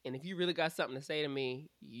again. And if you really got something to say to me,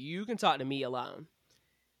 you can talk to me alone.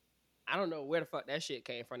 I don't know where the fuck that shit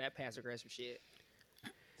came from, that passive-aggressive shit.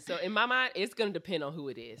 So in my mind, it's going to depend on who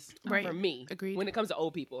it is. Right. For me, agreed. When it comes to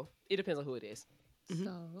old people, it depends on who it is.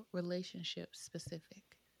 So, relationship specific.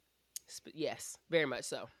 Yes, very much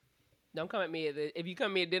so. Don't come at me. If you come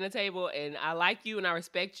to me at dinner table and I like you and I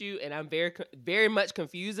respect you and I'm very, very much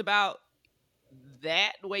confused about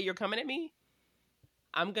that, the way you're coming at me,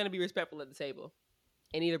 I'm going to be respectful at the table.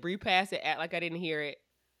 And either breathe past it, act like I didn't hear it,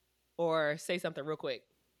 or say something real quick.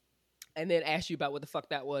 And then ask you about what the fuck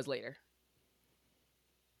that was later.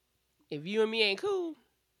 If you and me ain't cool,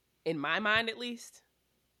 in my mind at least,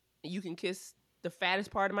 you can kiss the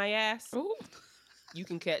fattest part of my ass. Ooh. You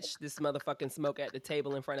can catch this motherfucking smoke at the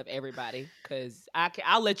table in front of everybody. Because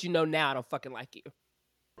I'll let you know now I don't fucking like you.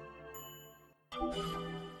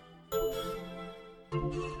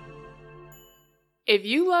 If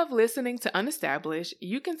you love listening to Unestablished,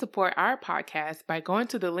 you can support our podcast by going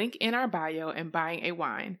to the link in our bio and buying a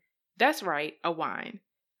wine. That's right, a wine.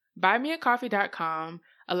 BuyMeACoffee.com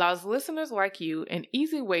allows listeners like you an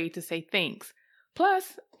easy way to say thanks.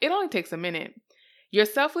 Plus, it only takes a minute. Your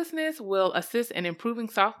selflessness will assist in improving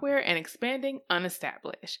software and expanding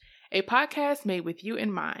Unestablished, a podcast made with you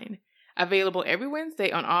in mind. Available every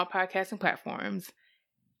Wednesday on all podcasting platforms.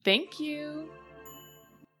 Thank you.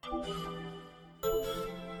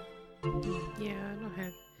 Yeah, I don't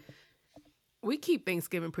have. We keep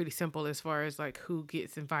Thanksgiving pretty simple as far as like who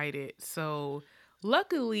gets invited. So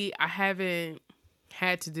luckily, I haven't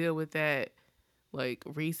had to deal with that like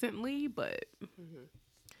recently, but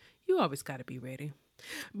you always got to be ready.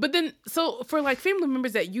 But then, so for like family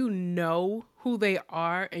members that you know who they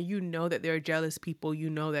are and you know that they're jealous people, you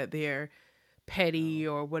know that they're petty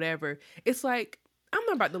or whatever, it's like, I'm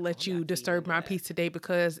not about to let you disturb my peace today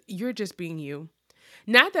because you're just being you.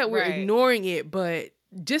 Not that we're ignoring it, but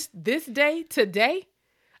just this day, today,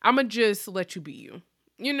 I'm going to just let you be you.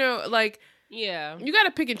 You know, like, Yeah. you got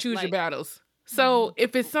to pick and choose your battles. So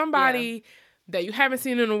if it's somebody that you haven't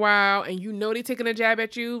seen in a while and you know they taking a jab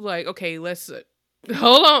at you, like, okay, let's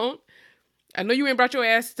hold on. I know you ain't brought your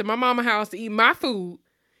ass to my mama's house to eat my food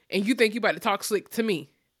and you think you about to talk slick to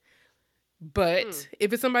me. But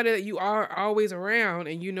if it's somebody that you are always around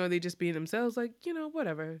and you know they just being themselves, like, you know,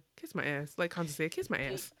 whatever. Kiss my ass. Like Constance said, kiss my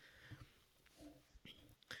ass.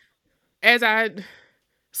 As I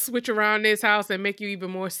switch around this house and make you even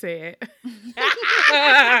more sad.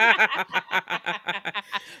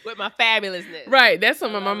 With my fabulousness. Right. That's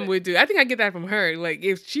what my mama would do. I think I get that from her. Like,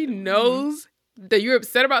 if she knows that you're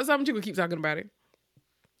upset about something, she will keep talking about it.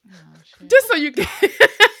 Oh, just so you can...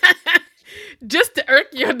 just to irk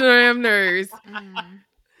your damn nerves. You don't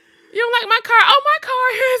like my car? Oh, my car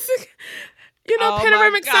has, you know,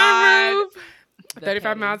 panoramic sunroof.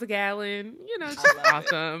 35 miles a gallon. You know, it's just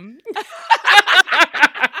awesome.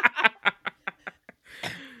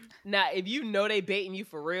 Now, if you know they baiting you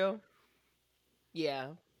for real, yeah,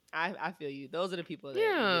 I feel you. Those are the people that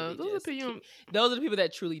really those are the people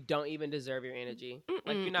that truly don't even deserve your energy.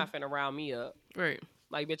 Like, you're not finna round me up. Right.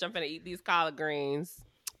 Like, bitch, I'm finna eat these collard greens.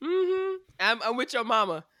 I'm with your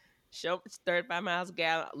mama. Show 35 miles a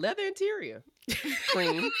gallon. Leather interior.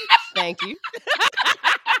 Cream. Thank you.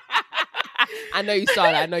 I know you saw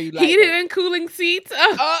that. I know you liked it. Heated and cooling seats.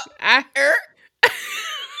 I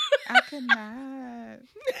could not.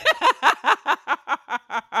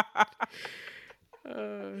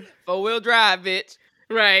 4-wheel drive, bitch.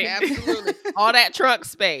 Right. Absolutely. All that trunk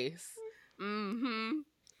space. I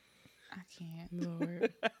can't.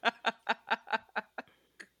 Lord.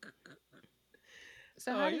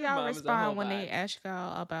 So how do y'all respond when they ask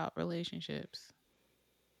y'all about relationships?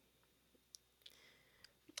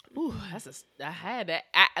 Ooh,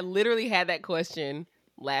 I literally had that question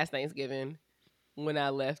last Thanksgiving when I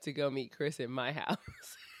left to go meet Chris at my house.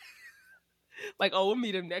 Like, we'll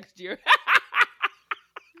meet him next year.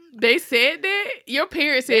 They said that? Your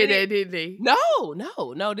parents said that, didn't they?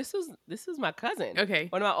 No. This was my cousin. Okay.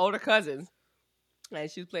 One of my older cousins.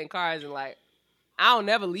 And she was playing cards and, like, I don't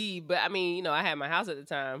never leave, but I mean, you know, I had my house at the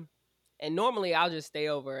time. And normally I'll just stay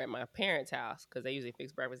over at my parents' house because they usually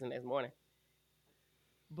fix breakfast the next morning.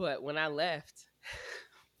 But when I left,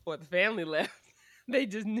 or the family left, they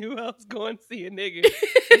just knew I was going to see a nigga.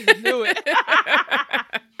 They just knew it.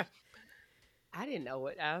 I didn't know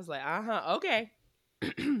it. I was like, okay.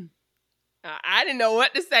 I didn't know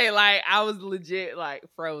what to say. Like, I was legit, like,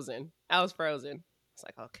 frozen. I was frozen. It's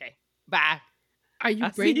like, okay, bye. Are you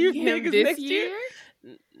bringing him this year?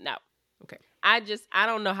 No. Okay. I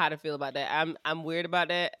don't know how to feel about that. I'm weird about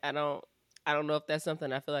that. I don't know if that's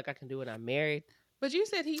something I feel like I can do when I'm married. But you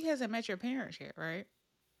said he hasn't met your parents yet, right?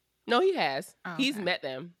 No, he has. Oh, He's met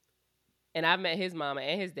them. And I've met his mama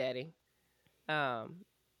and his daddy.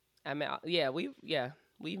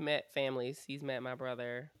 We've met families. He's met my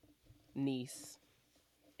brother, niece,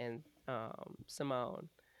 and Simone.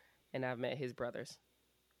 And I've met his brothers,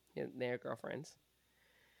 their girlfriends,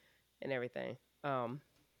 and everything.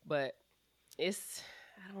 But I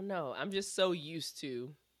don't know. I'm just so used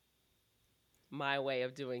to my way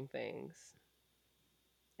of doing things.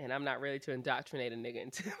 And I'm not ready to indoctrinate a nigga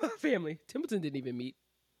into my family. Templeton didn't even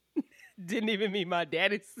meet my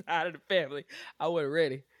daddy's side of the family. I wasn't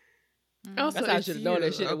ready. Also, that's how I should have known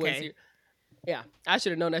that shit wasn't okay. serious. Yeah, I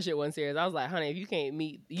should have known that shit wasn't serious. I was like, honey, if you can't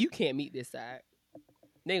meet this side,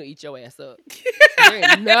 they gonna eat your ass up. There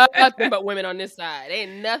ain't nothing but women on this side. There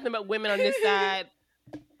ain't nothing but women on this side.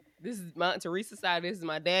 This is my Aunt Teresa's side. This is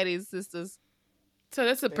my daddy's sisters. So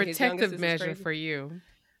that's a protective measure for you.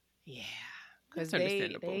 Yeah. Because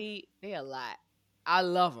they a lot. I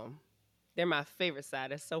love them. They're my favorite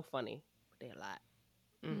side. That's so funny. They're a lot.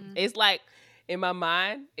 Mm. It's like, in my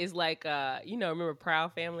mind, it's like, remember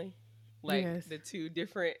Proud Family? Like, yes. The two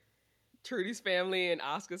different, Trudy's family and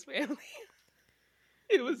Oscar's family.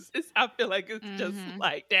 I feel like it's just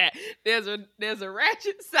like that. There's a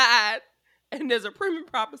ratchet side and there's a prim and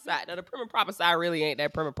proper side. Now, the prim and proper side really ain't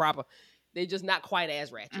that prim and proper. They just not quite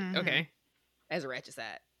as ratchet. Mm-hmm. Okay. As a ratchet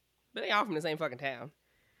side. But they all from the same fucking town.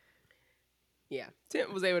 Yeah.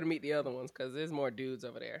 Tim was able to meet the other ones because there's more dudes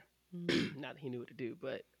over there. Not that he knew what to do,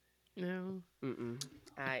 but... No. In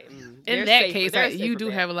that case, you do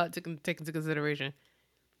have a lot to take into consideration.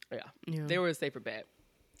 Yeah. They were a safer bet.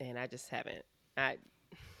 And I just haven't.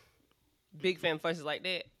 Big fan functions like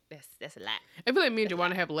that, that's a lot. I feel like me and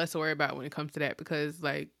Joanna have less to worry about when it comes to that because,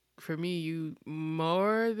 like, for me, you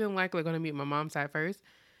more than likely going to meet my mom's side first.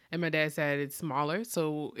 And my dad's side is smaller.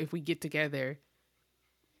 So if we get together,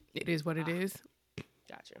 it is what it is.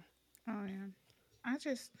 Gotcha. Oh, yeah. I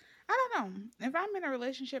don't know. If I'm in a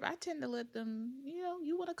relationship, I tend to let them,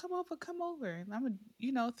 you want to come over, come over. And I'm going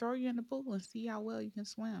to, throw you in the pool and see how well you can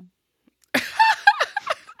swim.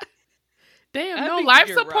 Damn, I no think life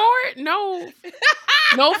you're support? right. No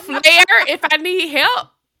flare if I need help?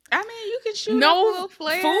 I mean, you can shoot up a No little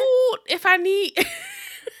flare. food if I need...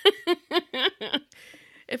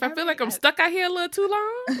 If I feel like I'm stuck out here a little too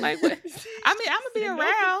long? Like what? I mean, I'm going to be No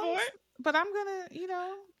around, support. but I'm going to,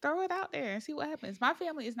 throw it out there and see what happens. My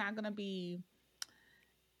family is not going to be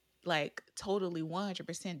like totally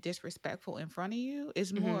 100% disrespectful in front of you.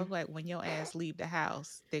 It's more of like when your ass leave the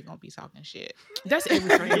house, they're going to be talking shit. That's every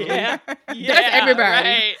family. Yeah. That's everybody.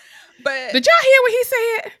 Right. But Did y'all hear what he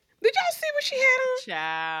said? Did y'all see what she had on?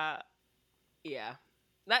 Child. Yeah.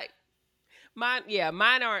 Like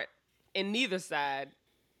mine aren't in neither side.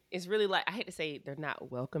 It's really like, I hate to say they're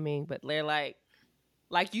not welcoming, but they're like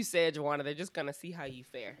you said, Joanna, they're just gonna see how you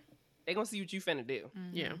fare. They're gonna see what you finna do.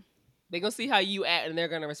 mm-hmm. Yeah. They're gonna see how you act, and they're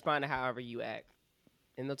gonna respond to however you act.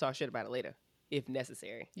 And they'll talk shit about it later, if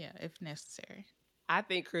necessary. Yeah, if necessary. I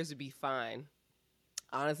think Chris would be fine,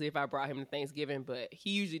 honestly, if I brought him to Thanksgiving, but he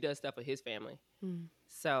usually does stuff with his family. Mm.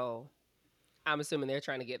 So I'm assuming they're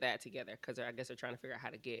trying to get that together, because I guess they're trying to figure out how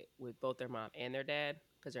to get with both their mom and their dad,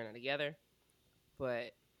 because they're not together.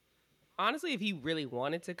 But honestly, if he really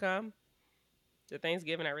wanted to come to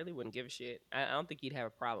Thanksgiving, I really wouldn't give a shit. I don't think he'd have a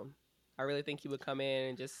problem. I really think he would come in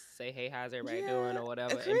and just say, hey, how's everybody doing or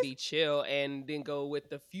whatever, and be chill, and then go with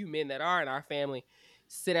the few men that are in our family,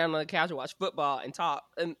 sit down on the couch and watch football and talk.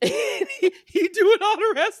 And he do what all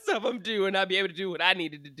the rest of them do, and I'd be able to do what I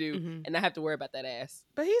needed to do and not have to worry about that ass.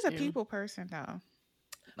 But he's a people person, though.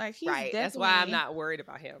 Like, he's right. That's why I'm not worried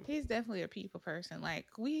about him. He's definitely a people person. Like,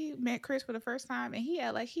 we met Chris for the first time, and he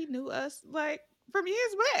had like he knew us like from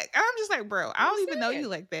years back. I'm just like, bro, I don't even know you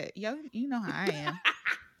like that. Yo, you know how I am.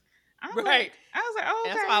 Right. I was like, oh,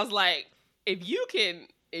 okay. That's why I was like, if you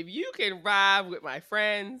can ride with my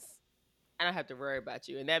friends, I don't have to worry about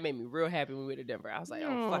you. And that made me real happy when we went to Denver. I was like,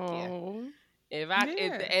 oh, fuck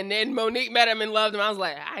yeah. And then Monique met him and loved him. I was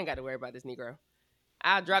like, I ain't got to worry about this Negro.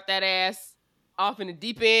 I'll drop that ass off in the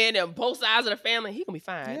deep end and both sides of the family. He gonna be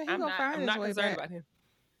fine. Yeah, I'm not concerned about him.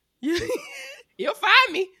 He'll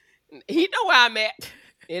find me. He know where I'm at.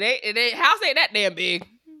 It ain't house ain't that damn big.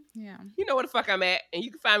 Yeah. You know where the fuck I'm at, and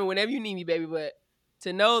you can find me whenever you need me, baby. But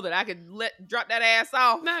to know that I could drop that ass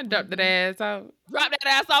off. Not drop that ass off. Drop that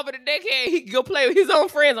ass off at the daycare. He can go play with his own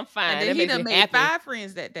friends. I'm fine. And then he done made 5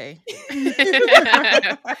 friends that day.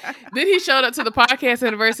 Then he showed up to the podcast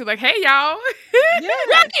anniversary like, hey, y'all. Yeah.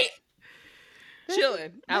 Right.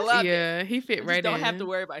 Chilling. I love it. Yeah, he fit right in. Don't have to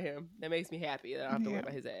worry about him. That makes me happy that I don't have to worry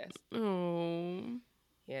about his ass. Oh.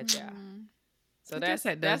 Yeah, child. So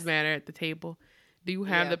that does matter at the table. Do you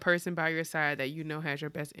have the person by your side that you know has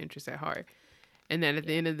your best interest at heart? And then at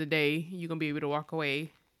the end of the day, you're going to be able to walk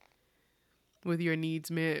away with your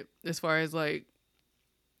needs met as far as like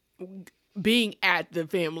being at the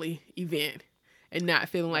family event and not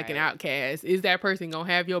feeling like an outcast. Is that person going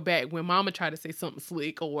to have your back when mama tried to say something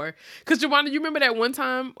slick? Or, because Joanna, you remember that one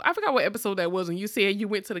time, I forgot what episode that was, when you said you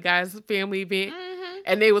went to the guy's family event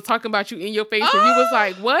and they was talking about you in your face and you was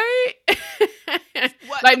like, what?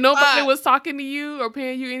 Like nobody was talking to you or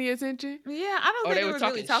paying you any attention? Yeah, I don't think they were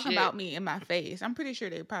really talking shit about me in my face. I'm pretty sure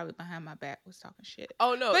they probably behind my back was talking shit.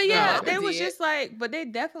 Oh, no. But yeah, no, they was just like, but they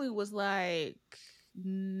definitely was like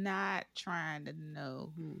not trying to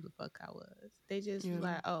know who the fuck I was. They just was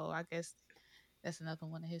like, oh, I guess that's another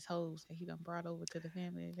one of his hoes that he done brought over to the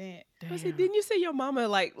family event. Didn't you say your mama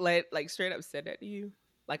like straight up said that to you?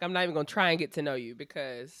 Like, I'm not even gonna try and get to know you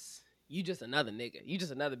because you just another nigga. You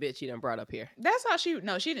just another bitch he done brought up here. That's how she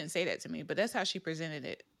didn't say that to me, but that's how she presented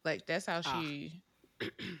it. Like, that's how she,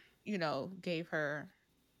 gave her,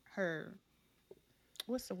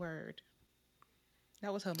 what's the word?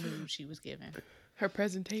 That was her mood she was giving. Her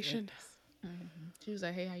presentation. Mm-hmm. She was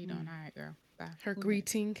like, hey, how you doing? All right, girl. Bye. Her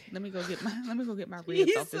greeting. Let me go get my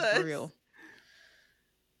ribs off this grill.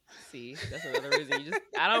 See, that's another reason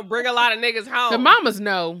I don't bring a lot of niggas home. The mamas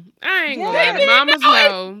know. I ain't gonna lie. The mamas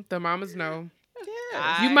know. The mamas know.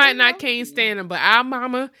 Yeah. You might not can't stand them, but our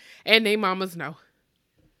mama and they mamas know.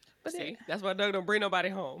 But see, that's why Doug don't bring nobody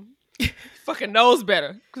home. Fucking knows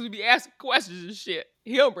better, because we be asking questions and shit.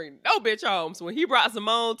 He don't bring no bitch home. So when he brought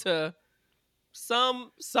Simone to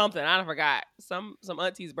something, I forgot, some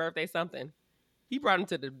auntie's birthday something, he brought him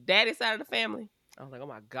to the daddy side of the family. I was like, oh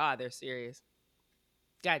my God, they're serious.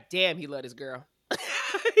 God damn, he loved his girl.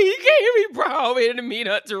 He brought home here to meet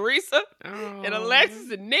Aunt Teresa and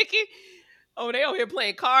Alexis and Nikki. Oh, they over here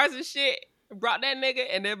playing cards and shit. Brought that nigga,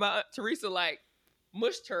 and then my Aunt Teresa like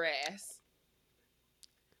mushed her ass.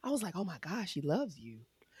 I was like, oh my God, she loves you.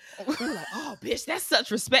 We were like, oh, bitch, that's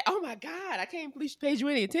such respect. Oh my God, I can't believe she paid you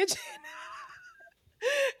any attention.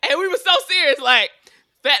 And we were so serious. Like,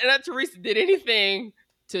 Fat Nut Teresa did anything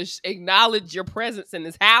to acknowledge your presence in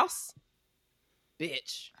this house.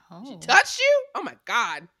 Bitch. She touched you? Oh my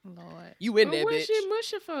God. Lord. You in there, What's bitch. she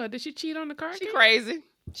mushing for? Did she cheat on the car? She crazy.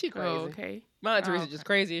 She crazy. Oh, okay. My Teresa just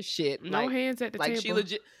crazy as shit. No hands at the table. Like she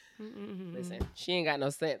legit. Listen, she ain't got no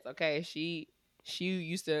sense. Okay, she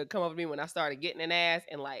used to come over to me when I started getting an ass,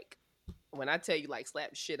 and like when I tell you, like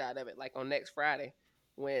slap shit out of it. Like on next Friday,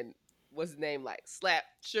 when what's his name, like slap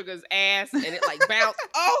Sugar's ass, and it like bounced.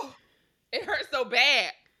 Oh, it hurt so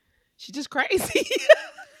bad. She just crazy.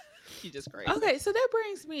 She just crazy. Okay, so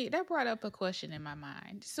that brought up a question in my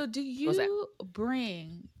mind. So do you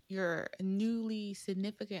bring your newly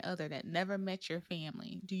significant other that never met your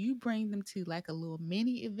family, do you bring them to like a little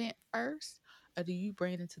mini event first, or do you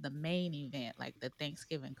bring them to the main event, like the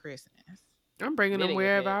Thanksgiving, Christmas? I'm bringing them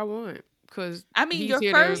wherever I want. Cause I mean,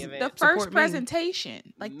 the first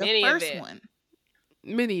presentation, like the first one.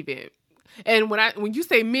 Mini event. And when you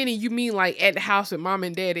say mini, you mean like at the house with mom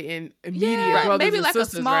and daddy and immediate brothers maybe and like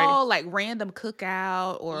sisters, a small, right? like random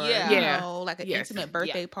cookout, or you know, like an intimate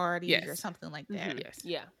birthday party or something like that.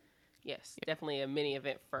 Yes, definitely a mini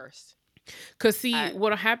event first. Cause see,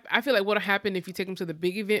 what'll happen? I feel like what'll happen if you take them to the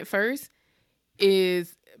big event first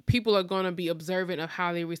is people are gonna be observant of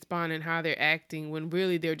how they respond and how they're acting, when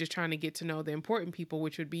really they're just trying to get to know the important people,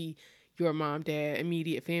 which would be your mom, dad,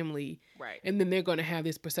 immediate family. Right. And then they're going to have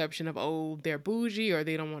this perception of, oh, they're bougie, or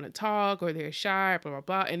they don't want to talk, or they're shy, blah, blah,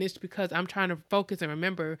 blah. And it's because I'm trying to focus and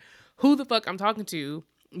remember who the fuck I'm talking to,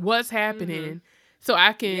 what's happening, so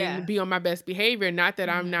I can be on my best behavior. Not that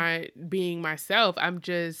I'm not being myself. I'm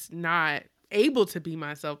just not able to be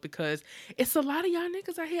myself because it's a lot of y'all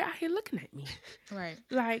niggas out here looking at me. Right.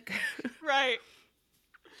 Like. Right.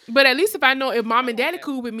 But at least if I know if mom and daddy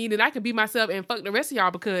cool with me, then I can be myself and fuck the rest of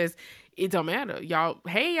y'all, because it don't matter. Y'all,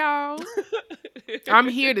 hey y'all. I'm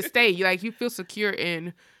here to stay. Like, you feel secure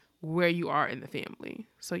in where you are in the family.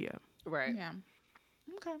 So yeah. Right. Yeah.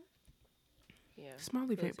 Okay. Yeah.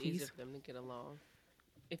 Small event, it's please. easier for them to get along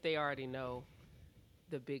if they already know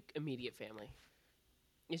the big immediate family.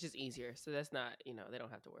 It's just easier. So that's not, they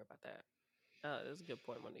don't have to worry about that. That's a good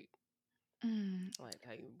point, Monique. I like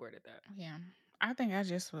how you worded that. Yeah. I think I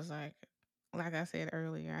just was like I said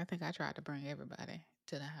earlier, I think I tried to bring everybody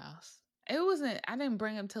to the house. I didn't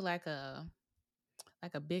bring them to like a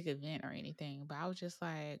big event or anything, but I was just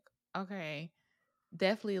like, okay,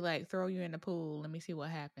 definitely like throw you in the pool. Let me see what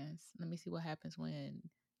happens. Let me see what happens when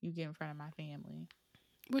you get in front of my family.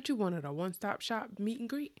 What you wanted, a one-stop shop meet and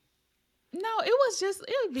greet? No, it was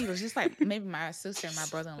just like maybe my sister and my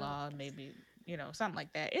brother-in-law, maybe, something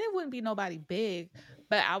like that. It wouldn't be nobody big,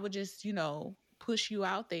 but I would just, push you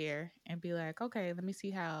out there and be like, okay, let me see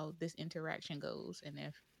how this interaction goes. And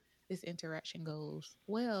if this interaction goes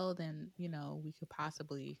well, then, we could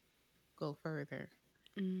possibly go further.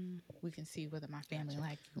 We can see whether my family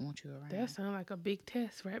like you, want you around. That sounds like a big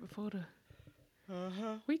test right before the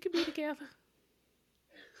we could be together.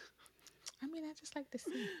 I mean, I just like to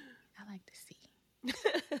see. I like to see.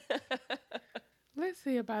 Let's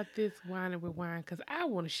see about this wine and with wine, because I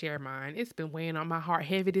want to share mine. It's been weighing on my heart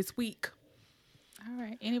heavy this week. All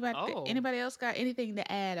right. Anybody else got anything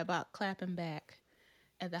to add about clapping back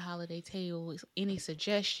at the holiday table? Any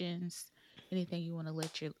suggestions? Anything you want to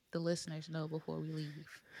let the listeners know before we leave?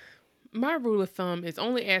 My rule of thumb is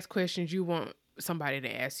only ask questions you want somebody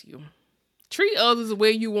to ask you. Treat others the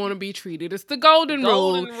way you want to be treated. It's the golden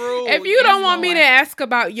rule. If you don't want me to ask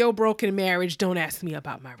about your broken marriage, don't ask me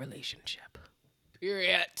about my relationship.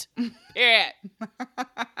 Period.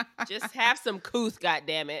 Just have some couth,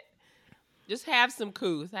 goddammit. Just have some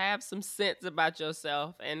couth. Have some sense about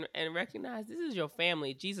yourself and recognize this is your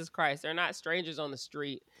family. Jesus Christ. They're not strangers on the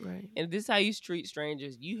street. Right. And if this is how you treat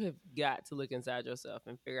strangers, you have got to look inside yourself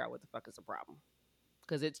and figure out what the fuck is the problem.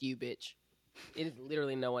 Because it's you, bitch. It is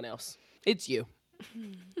literally no one else. It's you.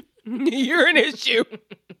 You're an issue.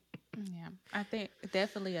 Yeah. I think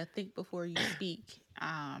definitely think before you speak.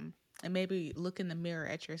 And maybe look in the mirror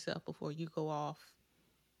at yourself before you go off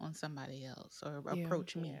on somebody else or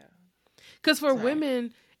approach me. Yeah. Because for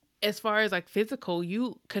women, as far as like physical,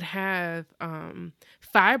 you could have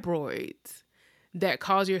fibroids that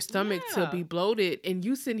cause your stomach to be bloated, and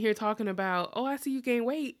you sitting here talking about, oh, I see you gain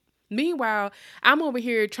weight. Meanwhile, I'm over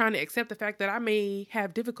here trying to accept the fact that I may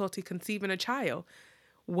have difficulty conceiving a child.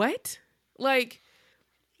 What? Like,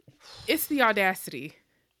 it's the audacity.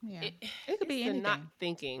 Yeah, it could be anything. Not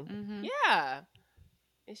thinking. Mm-hmm. Yeah,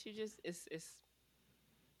 it's yes.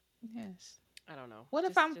 I don't know. What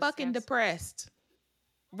if I'm fucking depressed?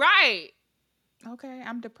 Right. Okay,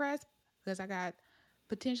 I'm depressed because I got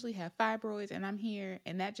potentially have fibroids and I'm here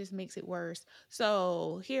and that just makes it worse.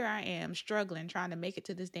 So here I am struggling trying to make it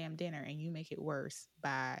to this damn dinner and you make it worse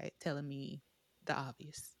by telling me the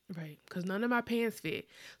obvious. Right, because none of my pants fit.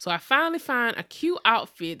 So I finally find a cute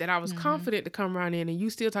outfit that I was confident to come around in, and you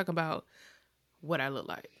still talk about what I look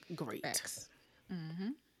like. Great. Facts.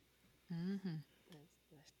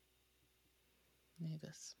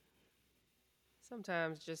 Niggas.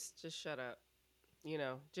 Sometimes just shut up. You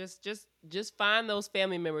know, just find those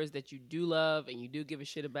family members that you do love and you do give a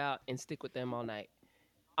shit about and stick with them all night.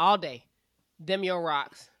 All day. Them your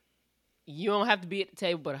rocks. You don't have to be at the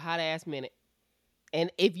table but a hot ass minute. And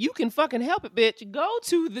if you can fucking help it, bitch, go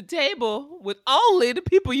to the table with only the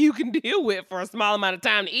people you can deal with for a small amount of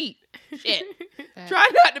time to eat. Shit. Try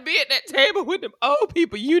not to be at that table with them old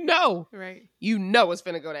people you know. Right. You know it's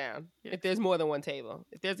finna go down if there's more than one table.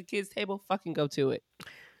 If there's a kid's table, fucking go to it.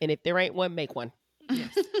 And if there ain't one, make one.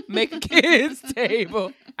 Yes. Make a kid's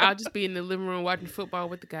table. I'll just be in the living room watching football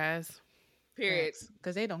with the guys. Period.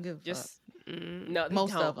 Because they don't give a fuck. Just no, they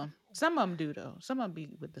Most don't. of them. Some of them do though. Some of them be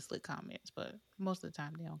with the slick comments, but most of the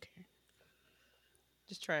time they don't care.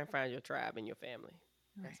 Just try and find your tribe and your family.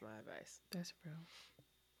 Right. That's my advice. That's real.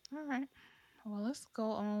 All right. Well, let's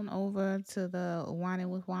go on over to the whining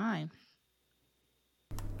with wine.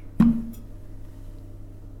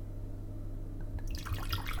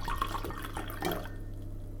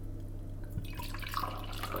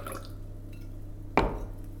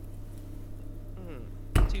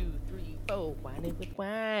 Whining with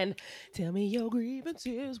wine. Tell me your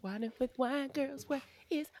grievances. Whining with wine, girls. What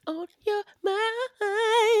is on your mind?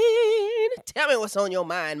 Tell me what's on your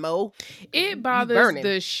mind, Mo. It bothers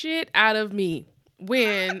the shit out of me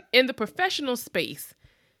when in the professional space,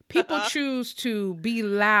 people choose to be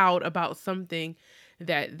loud about something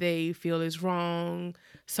that they feel is wrong,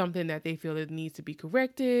 something that they feel that needs to be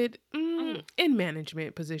corrected in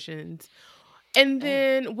management positions. And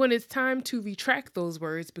then when it's time to retract those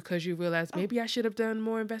words because you realize maybe I should have done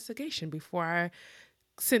more investigation before I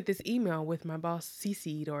sent this email with my boss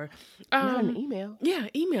CC'd or not an email. Yeah,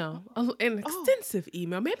 email. An extensive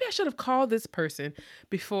email. Maybe I should have called this person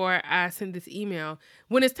before I sent this email.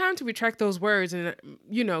 When it's time to retract those words and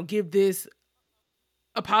give this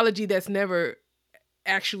apology that's never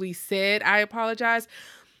actually said I apologize,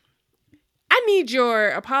 I need your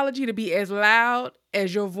apology to be as loud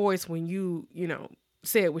as your voice when you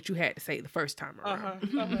said what you had to say the first time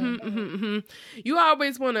around. You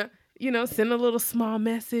always want to, send a little small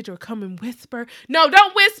message or come and whisper. No,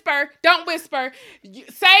 don't whisper. Don't whisper.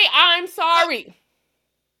 Say I'm sorry.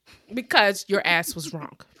 Because your ass was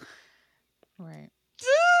wrong. Right.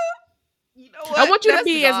 You know what? I want you to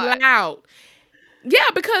be as loud. Yeah,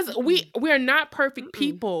 because we are not perfect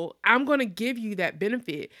people. I'm going to give you that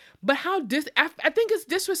benefit. But I think it's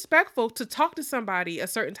disrespectful to talk to somebody a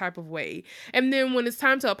certain type of way. And then when it's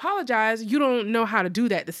time to apologize, you don't know how to do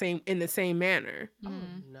that in the same manner. Oh,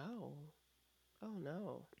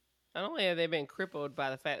 no. Not only have they been crippled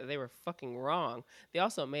by the fact that they were fucking wrong, they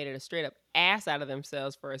also made it a straight up ass out of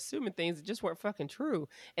themselves for assuming things that just weren't fucking true.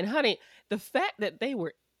 And honey, the fact that they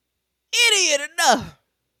were idiot enough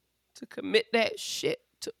to commit that shit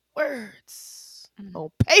to words on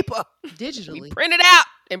paper, digitally, printed out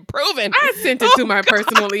and proven. I sent it to my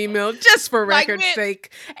personal email just for record's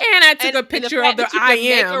sake, and I took a picture of the I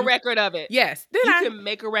am. Make a record of it. Yes, then you can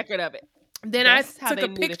make a record of it. Then that's I took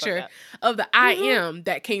a picture of the I am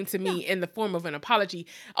that came to me in the form of an apology.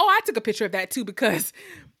 Oh, I took a picture of that too because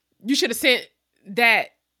you should have sent that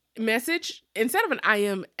message instead of an I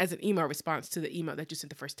am as an email response to the email that you sent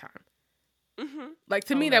the first time. Like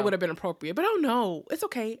to me, that would have been appropriate, but no, it's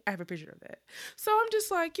okay. I have a picture of that. So I'm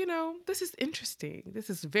just like, this is interesting. This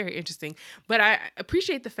is very interesting. But I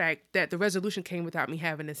appreciate the fact that the resolution came without me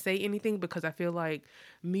having to say anything because I feel like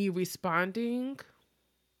me responding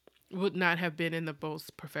would not have been in the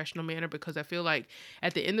most professional manner because I feel like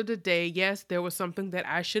at the end of the day, yes, there was something that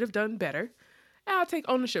I should have done better. And I'll take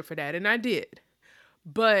ownership for that. And I did.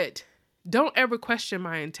 But don't ever question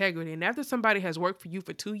my integrity. And after somebody has worked for you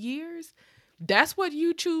for 2 years, that's what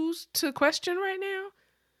you choose to question right now?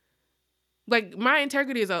 Like, my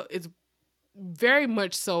integrity is very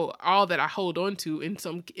much so all that I hold on to in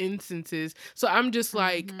some instances. So I'm just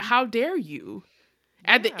like, how dare you?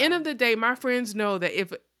 At the end of the day, my friends know that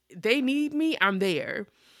if they need me, I'm there.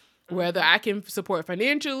 Whether I can support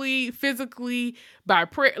financially, physically, by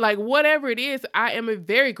prayer, like whatever it is, I am a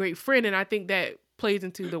very great friend. And I think that plays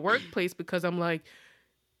into the workplace because I'm like,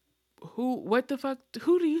 what the fuck?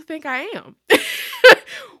 Who do you think I am?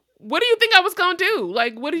 What do you think I was going to do?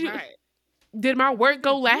 Like, what did you, did my work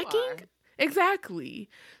go lacking? Exactly.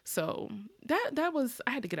 So that was,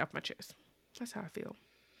 I had to get off my chest. That's how I feel.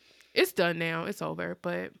 It's done now. It's over.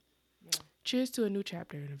 But cheers to a new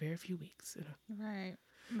chapter in a very few weeks. Right.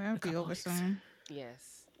 That'll be over soon.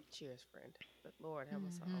 Yes. Cheers, friend. But Lord, help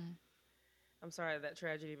us all. I'm sorry that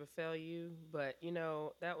tragedy befell you, but you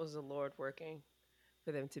know, that was the Lord working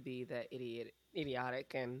for them to be that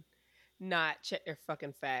idiotic and not check their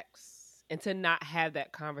fucking facts and to not have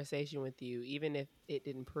that conversation with you, even if it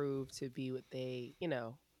didn't prove to be what they, you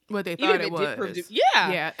know, what they thought it was.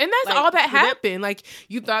 Yeah. And that's all that happened. Like,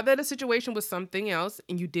 you thought that a situation was something else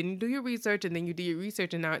and you didn't do your research, and then you did your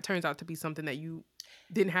research and now it turns out to be something that you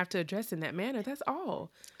didn't have to address in that manner. That's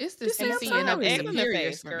all. It's the CCing of the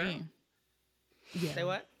superiors for me. Yeah. Say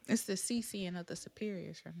what? It's the CCing of the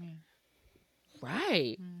superiors for me.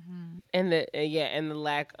 Right. And the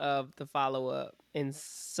lack of the follow up in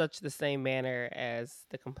such the same manner as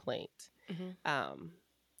the complaint.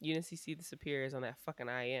 You didn't see the superiors on that fucking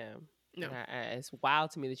IM. No. It's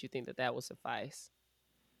wild to me that you think that will suffice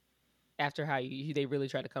after how they really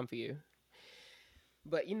try to come for you.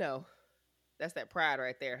 But you know, that's that pride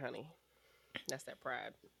right there, honey. That's that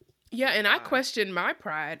pride. Yeah, and I question my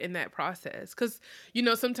pride in that process because, you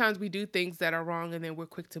know, sometimes we do things that are wrong and then we're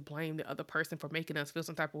quick to blame the other person for making us feel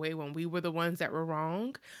some type of way when we were the ones that were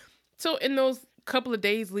wrong. So in those couple of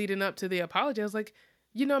days leading up to the apology, I was like,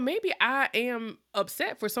 you know, maybe I am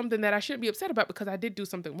upset for something that I shouldn't be upset about because I did do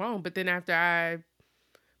something wrong. But then after I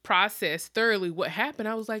processed thoroughly what happened,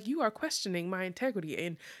 I was like, you are questioning my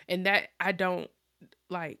integrity. And that I don't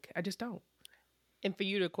like. I just don't. And for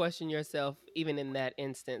you to question yourself, even in that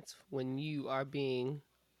instance, when you are being,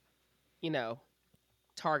 you know,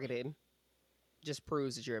 targeted, just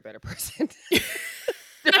proves that you're a better person.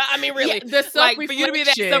 I mean, really, the like for you to be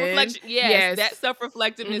that self-reflection, yes, that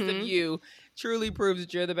self-reflectiveness of you truly proves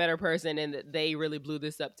that you're the better person, and that they really blew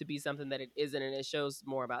this up to be something that it isn't, and it shows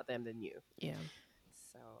more about them than you. Yeah.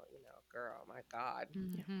 So, you know, girl, my God,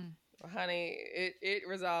 well, honey, it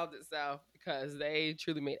resolved itself because they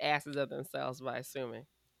truly made asses of themselves by assuming.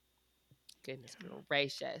 Goodness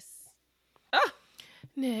gracious. Ah,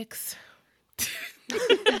 next.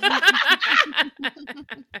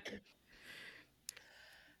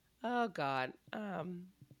 Oh God. I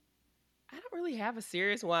don't really have a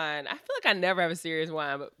serious one. I feel like I never have a serious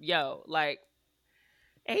one, but yo, like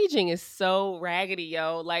aging is so raggedy,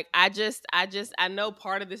 yo. Like I know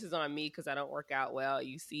part of this is on me because I don't work out well.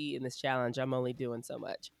 You see in this challenge, I'm only doing so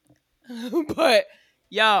much. But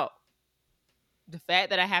yo, the fact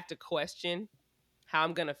that I have to question how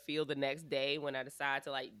I'm gonna feel the next day when I decide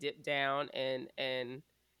to like dip down and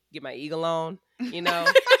get my eagle on, you know.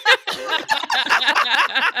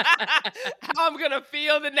 How I'm gonna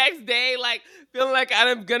feel the next day, like feeling like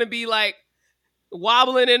I'm gonna be like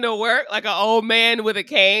wobbling into work like an old man with a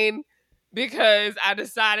cane because I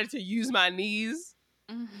decided to use my knees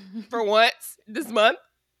for once this month.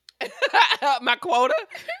 My quota.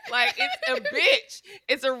 Like, it's a bitch.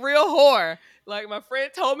 It's a real whore. Like, my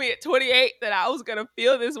friend told me at 28 that I was gonna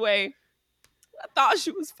feel this way. I thought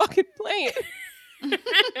she was fucking playing. And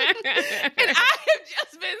I have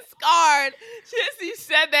just been scarred since he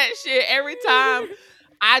said that shit. Every time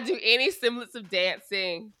I do any semblance of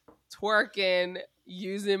dancing, twerking,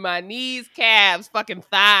 using my knees, calves, fucking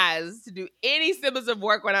thighs to do any semblance of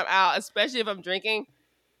work when I'm out, especially if I'm drinking,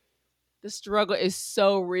 the struggle is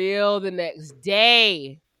so real the next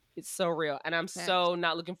day. It's so real. And I'm so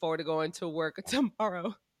not looking forward to going to work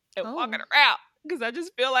tomorrow and walking around because I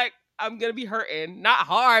just feel like I'm going to be hurting. Not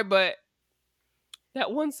hard, but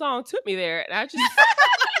that one song took me there, and I just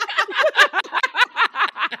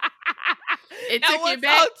it took you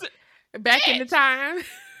back in the time,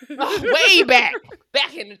 way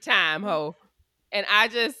back in the time, ho. And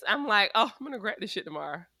I'm like, oh, I'm gonna regret this shit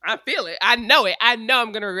tomorrow. I feel it. I know it. I know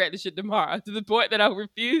I'm gonna regret this shit tomorrow to the point that I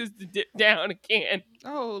refuse to dip down again.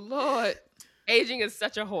 Oh Lord, aging is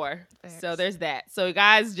such a whore. Thanks. So there's that. So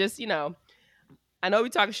guys, just I know we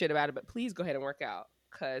talking shit about it, but please go ahead and work out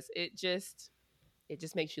because it just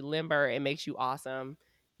makes you limber. It makes you awesome.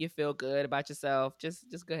 You feel good about yourself. Just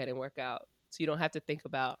go ahead and work out so you don't have to think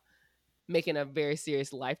about making a very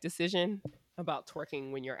serious life decision about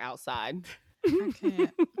twerking when you're outside. I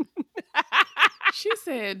can't. She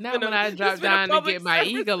said, not when I drop down to get my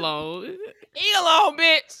eagle on. Eagle on,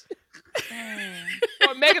 bitch.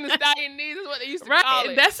 Or Megan Thee Stallion knees is what they used to call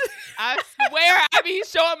it. I swear I be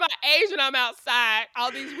showing my age when I'm outside.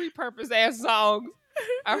 All these repurposed ass songs.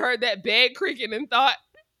 I heard that bed creaking and thought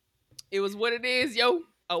it was what it is, yo.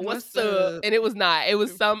 Oh, what's up? And it was not. It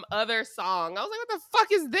was some other song. I was like, what the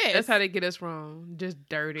fuck is this? That's how they get us wrong. Just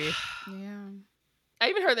dirty. Yeah. I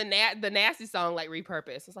even heard the Nasty song like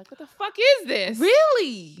repurposed. It's like, what the fuck is this?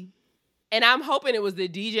 Really? And I'm hoping it was the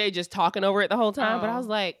DJ just talking over it the whole time. But I Oh. was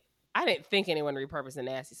like, I didn't think anyone repurposed the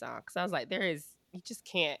Nasty song. Because I was like, you just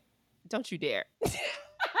can't. Don't you dare.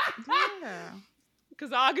 Yeah.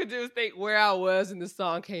 Because all I could do is think where I was when the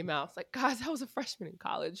song came out. It's like, guys, I was a freshman in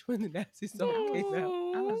college when the Nasty song came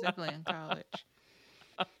out. I was definitely in college.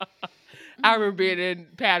 I remember being in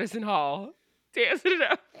Patterson Hall, dancing to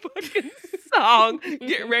that fucking song,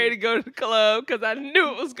 getting ready to go to the club because I knew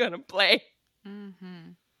it was going to play.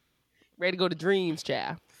 Mm-hmm. Ready to go to Dreams,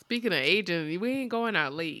 child. Speaking of aging, we ain't going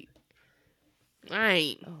out late. I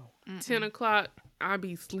ain't. 10 o'clock, I'll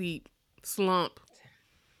be sleep, slump.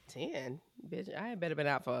 10? Bitch, I had better been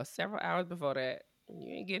out for several hours before that.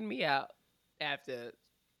 You ain't getting me out after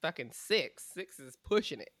fucking 6. 6 is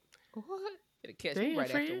pushing it. What? Better catch me Damn, right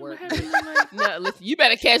friend, after what work. happened? Like, No, listen, you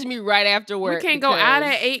better catch me right after we work. can't go out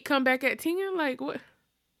because at 8, come back at 10? Like, what?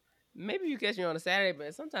 Maybe you catch me on a Saturday,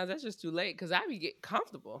 but sometimes that's just too late because I be getting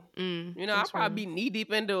comfortable. You know, I'll that's probably real. be knee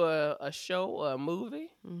deep into a show or a movie.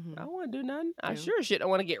 Mhm. I don't want to do nothing. I Yeah. sure shit don't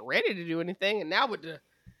want to get ready to do anything. And now with this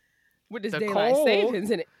The daylight cold.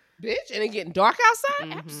 savings in it, bitch, and it getting dark outside,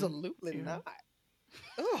 Mhm. absolutely Yeah. not.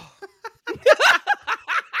 Oh.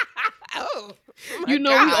 Oh, my You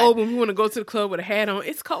know we God. old when we want to go to the club with a hat on.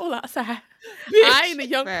 It's cold outside. Bitch. I ain't a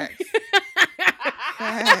young Facts.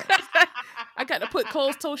 Facts. I got to put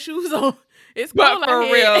closed-toe shoes on. It's But cold for out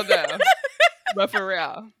here. real though. But for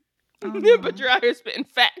real. Oh, But you're out here spitting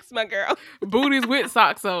facts, my girl. Booties with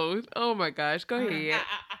socks on. Oh my gosh. Go ahead.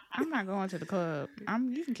 I'm not going to the club.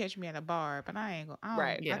 You can catch me at a bar, but I ain't going.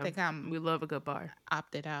 Right. Yeah. I think I'm We love a good bar.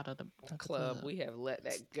 opted out of the Club, we have let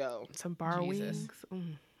that go. Some bar Jesus.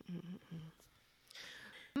 wings.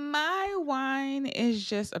 My wine is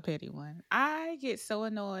just a petty one. I get so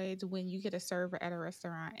annoyed when you get a server at a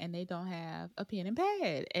restaurant and they don't have a pen and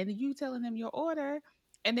pad, and you telling them your order,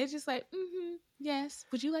 and they're just like, yes,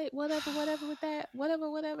 would you like whatever with that,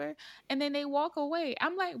 whatever, and then they walk away.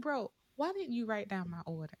 I'm like, bro, why didn't you write down my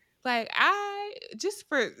order? Like, I just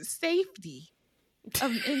for safety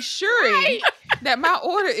of ensuring that my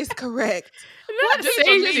order is correct. What Not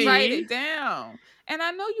people just safety. write it down. And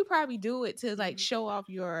I know you probably do it to like show off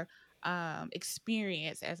your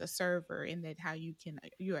experience as a server, and that how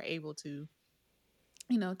you are able to,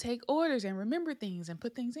 take orders and remember things and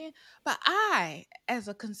put things in. But I, as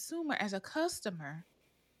a consumer, as a customer,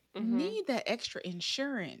 need that extra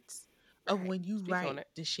insurance of Right. when you Speak on write it.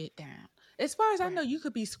 the shit down. As far as I Right. know, you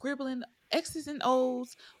could be scribbling X's and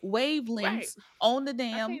O's, wavelengths Right. on the I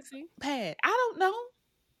damn can't see. pad. I don't know,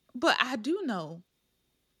 but I do know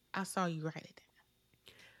I saw you write it down.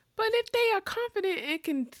 But if they are confident and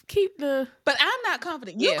can keep the... But I'm not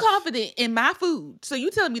confident. You Yes. confident in my food. So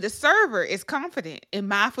you telling me the server is confident in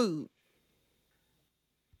my food.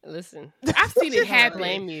 Listen, I've seen it I happen.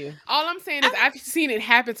 blame you. All I'm saying is I've seen it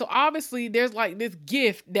happen. So obviously there's like this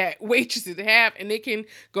gift that waitresses have, and they can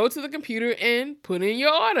go to the computer and put in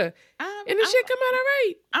your order. And the shit come out all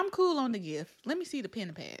right. I'm cool on the gift. Let me see the pen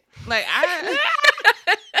and pad. Like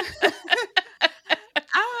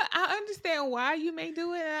I understand why you may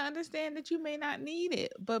do it, and I understand that you may not need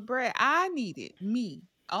it. But Brad, I need it.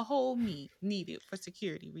 A whole me need it for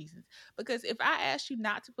security reasons. Because if I ask you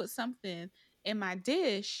not to put something in my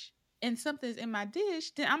dish and something's in my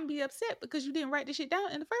dish, then I'm gonna be upset because you didn't write the shit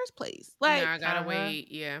down in the first place. Like, I gotta wait.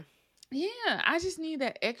 Yeah. yeah, I just need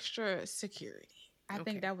that extra security. I Okay.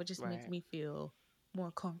 think that would just make Right. me feel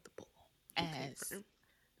more comfortable Okay, as friend.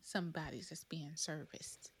 somebody that's being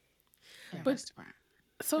serviced in a But- restaurant.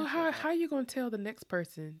 So how you gonna tell the next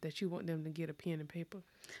person that you want them to get a pen and paper?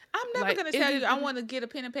 I'm never Like, gonna is tell it- you I want to get a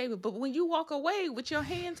pen and paper, but when you walk away with your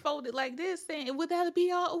hands folded like this, saying, "Would that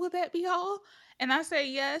be all? Would that be all?" and I say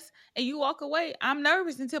yes, and you walk away, I'm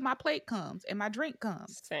nervous until my plate comes and my drink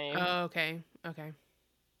comes, Same. Oh, okay.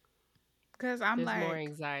 because I'm There's like, more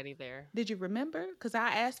anxiety there. did you remember? Because I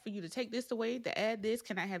asked for you to take this away, to add this.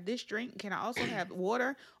 Can I have this drink? Can I also have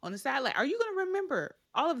water on the side? Like, are you going to remember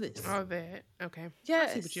all of this? All that. Okay. Yes.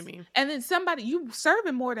 I see what you mean. And then you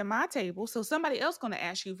serving more than my table, so somebody else going to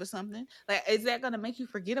ask you for something. Like, is that going to make you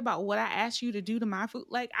forget about what I asked you to do to my food?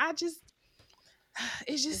 Like, it's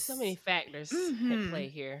There's just so many factors Mhm. at play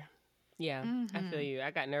here. Yeah, I feel you. I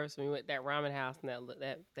got nervous when we went to that ramen house and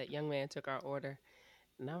that young man took our order.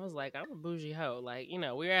 And I was like, I'm a bougie hoe. Like, we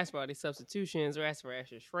were asking for all these substitutions. We're asking for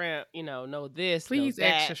extra shrimp, no this, Please, no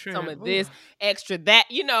that, extra shrimp. some of Ooh. this, extra that.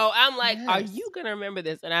 I'm like, are Yes. you going to remember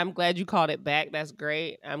this? And I'm glad you called it back. That's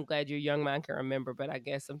great. I'm glad your young mind can remember. But I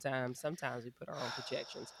guess sometimes we put our own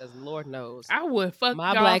projections because Lord knows. I would fuck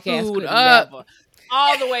My y'all black ass food could up. never.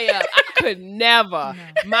 all the way up. I could never.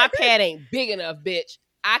 My pad ain't big enough, bitch.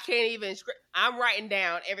 I can't even. I'm writing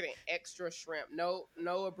down everything. Extra shrimp. No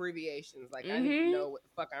abbreviations. Like I need to know what the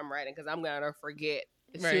fuck I'm writing because I'm gonna forget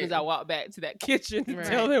as soon as I walk back to that kitchen to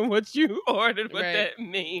tell them what you ordered. What that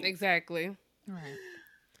means. Exactly. Right.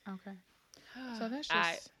 Okay. So that's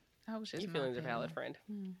just. That was just your feelings are valid, friend.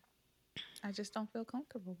 I just don't feel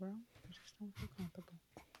comfortable, bro. I just don't feel comfortable.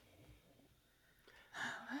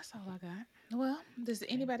 That's all I got. Well, does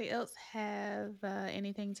anybody else have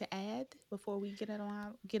anything to add before we get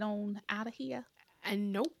on out of here?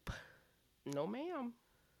 Nope. No, ma'am.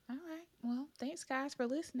 All right. Well, thanks, guys, for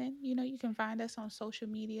listening. You know, you can find us on social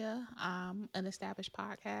media, Unestablished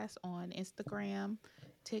Podcast on Instagram,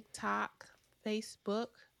 TikTok, Facebook.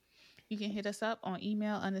 You can hit us up on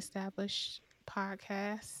email,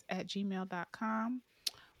 unestablishedpodcast@gmail.com.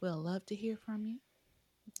 We'll love to hear from you.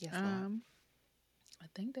 Yes, I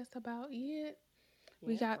think that's about it.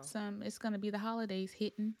 We got some. It's going to be the holidays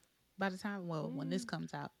hitting by the time, when this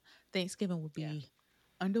comes out. Thanksgiving will be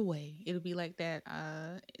underway. It'll be like that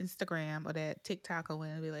Instagram or that TikTok or when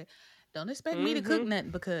it'll be like, don't expect me to cook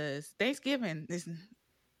nothing because Thanksgiving is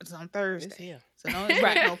on Thursday. It's here. So don't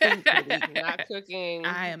expect no food for the week. Not cooking.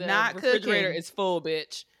 I am the not cooking. The refrigerator is full,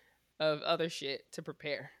 bitch, of other shit to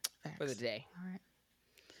prepare for the day. All right.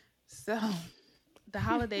 So the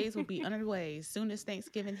holidays will be underway. As soon as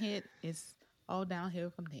Thanksgiving hit, it's all downhill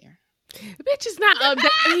from there. Bitch, it's not up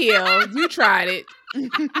downhill. You tried it.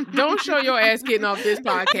 Don't show your ass getting off this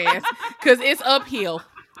podcast because it's uphill.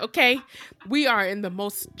 Okay, we are in the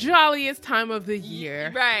most jolliest time of the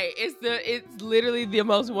year. Right, it's literally the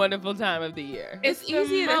most wonderful time of the year. It's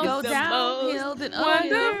easier to go downhill than uphill.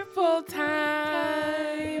 Wonderful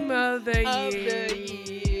time of the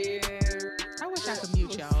year. I wish I could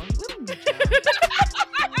mute y'all.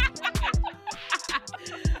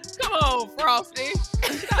 Come on, Frosty.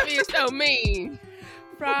 Stop being so mean.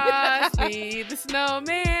 Frosty the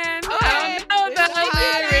Snowman. Okay. The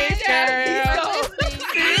Irish girl.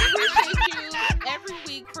 We appreciate you every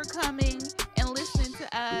week for coming and listening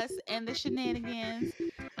to us and the shenanigans.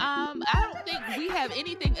 I don't think we have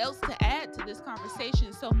anything else to add to this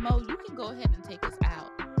conversation. So Mo, you can go ahead and take us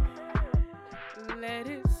out. Let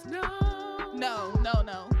it snow. No.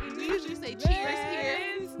 We usually say cheers here. Let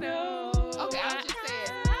it snow. Okay, I'll just say it.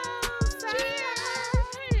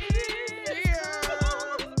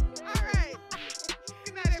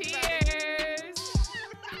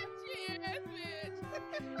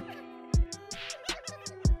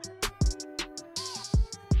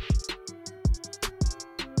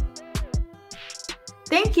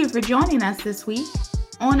 Thank you for joining us this week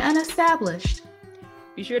on Unestablished.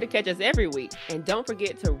 Be sure to catch us every week, and don't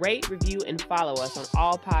forget to rate, review, and follow us on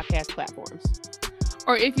all podcast platforms.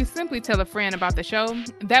 Or if you simply tell a friend about the show,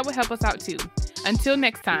 that would help us out too. Until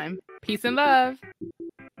next time, peace and love.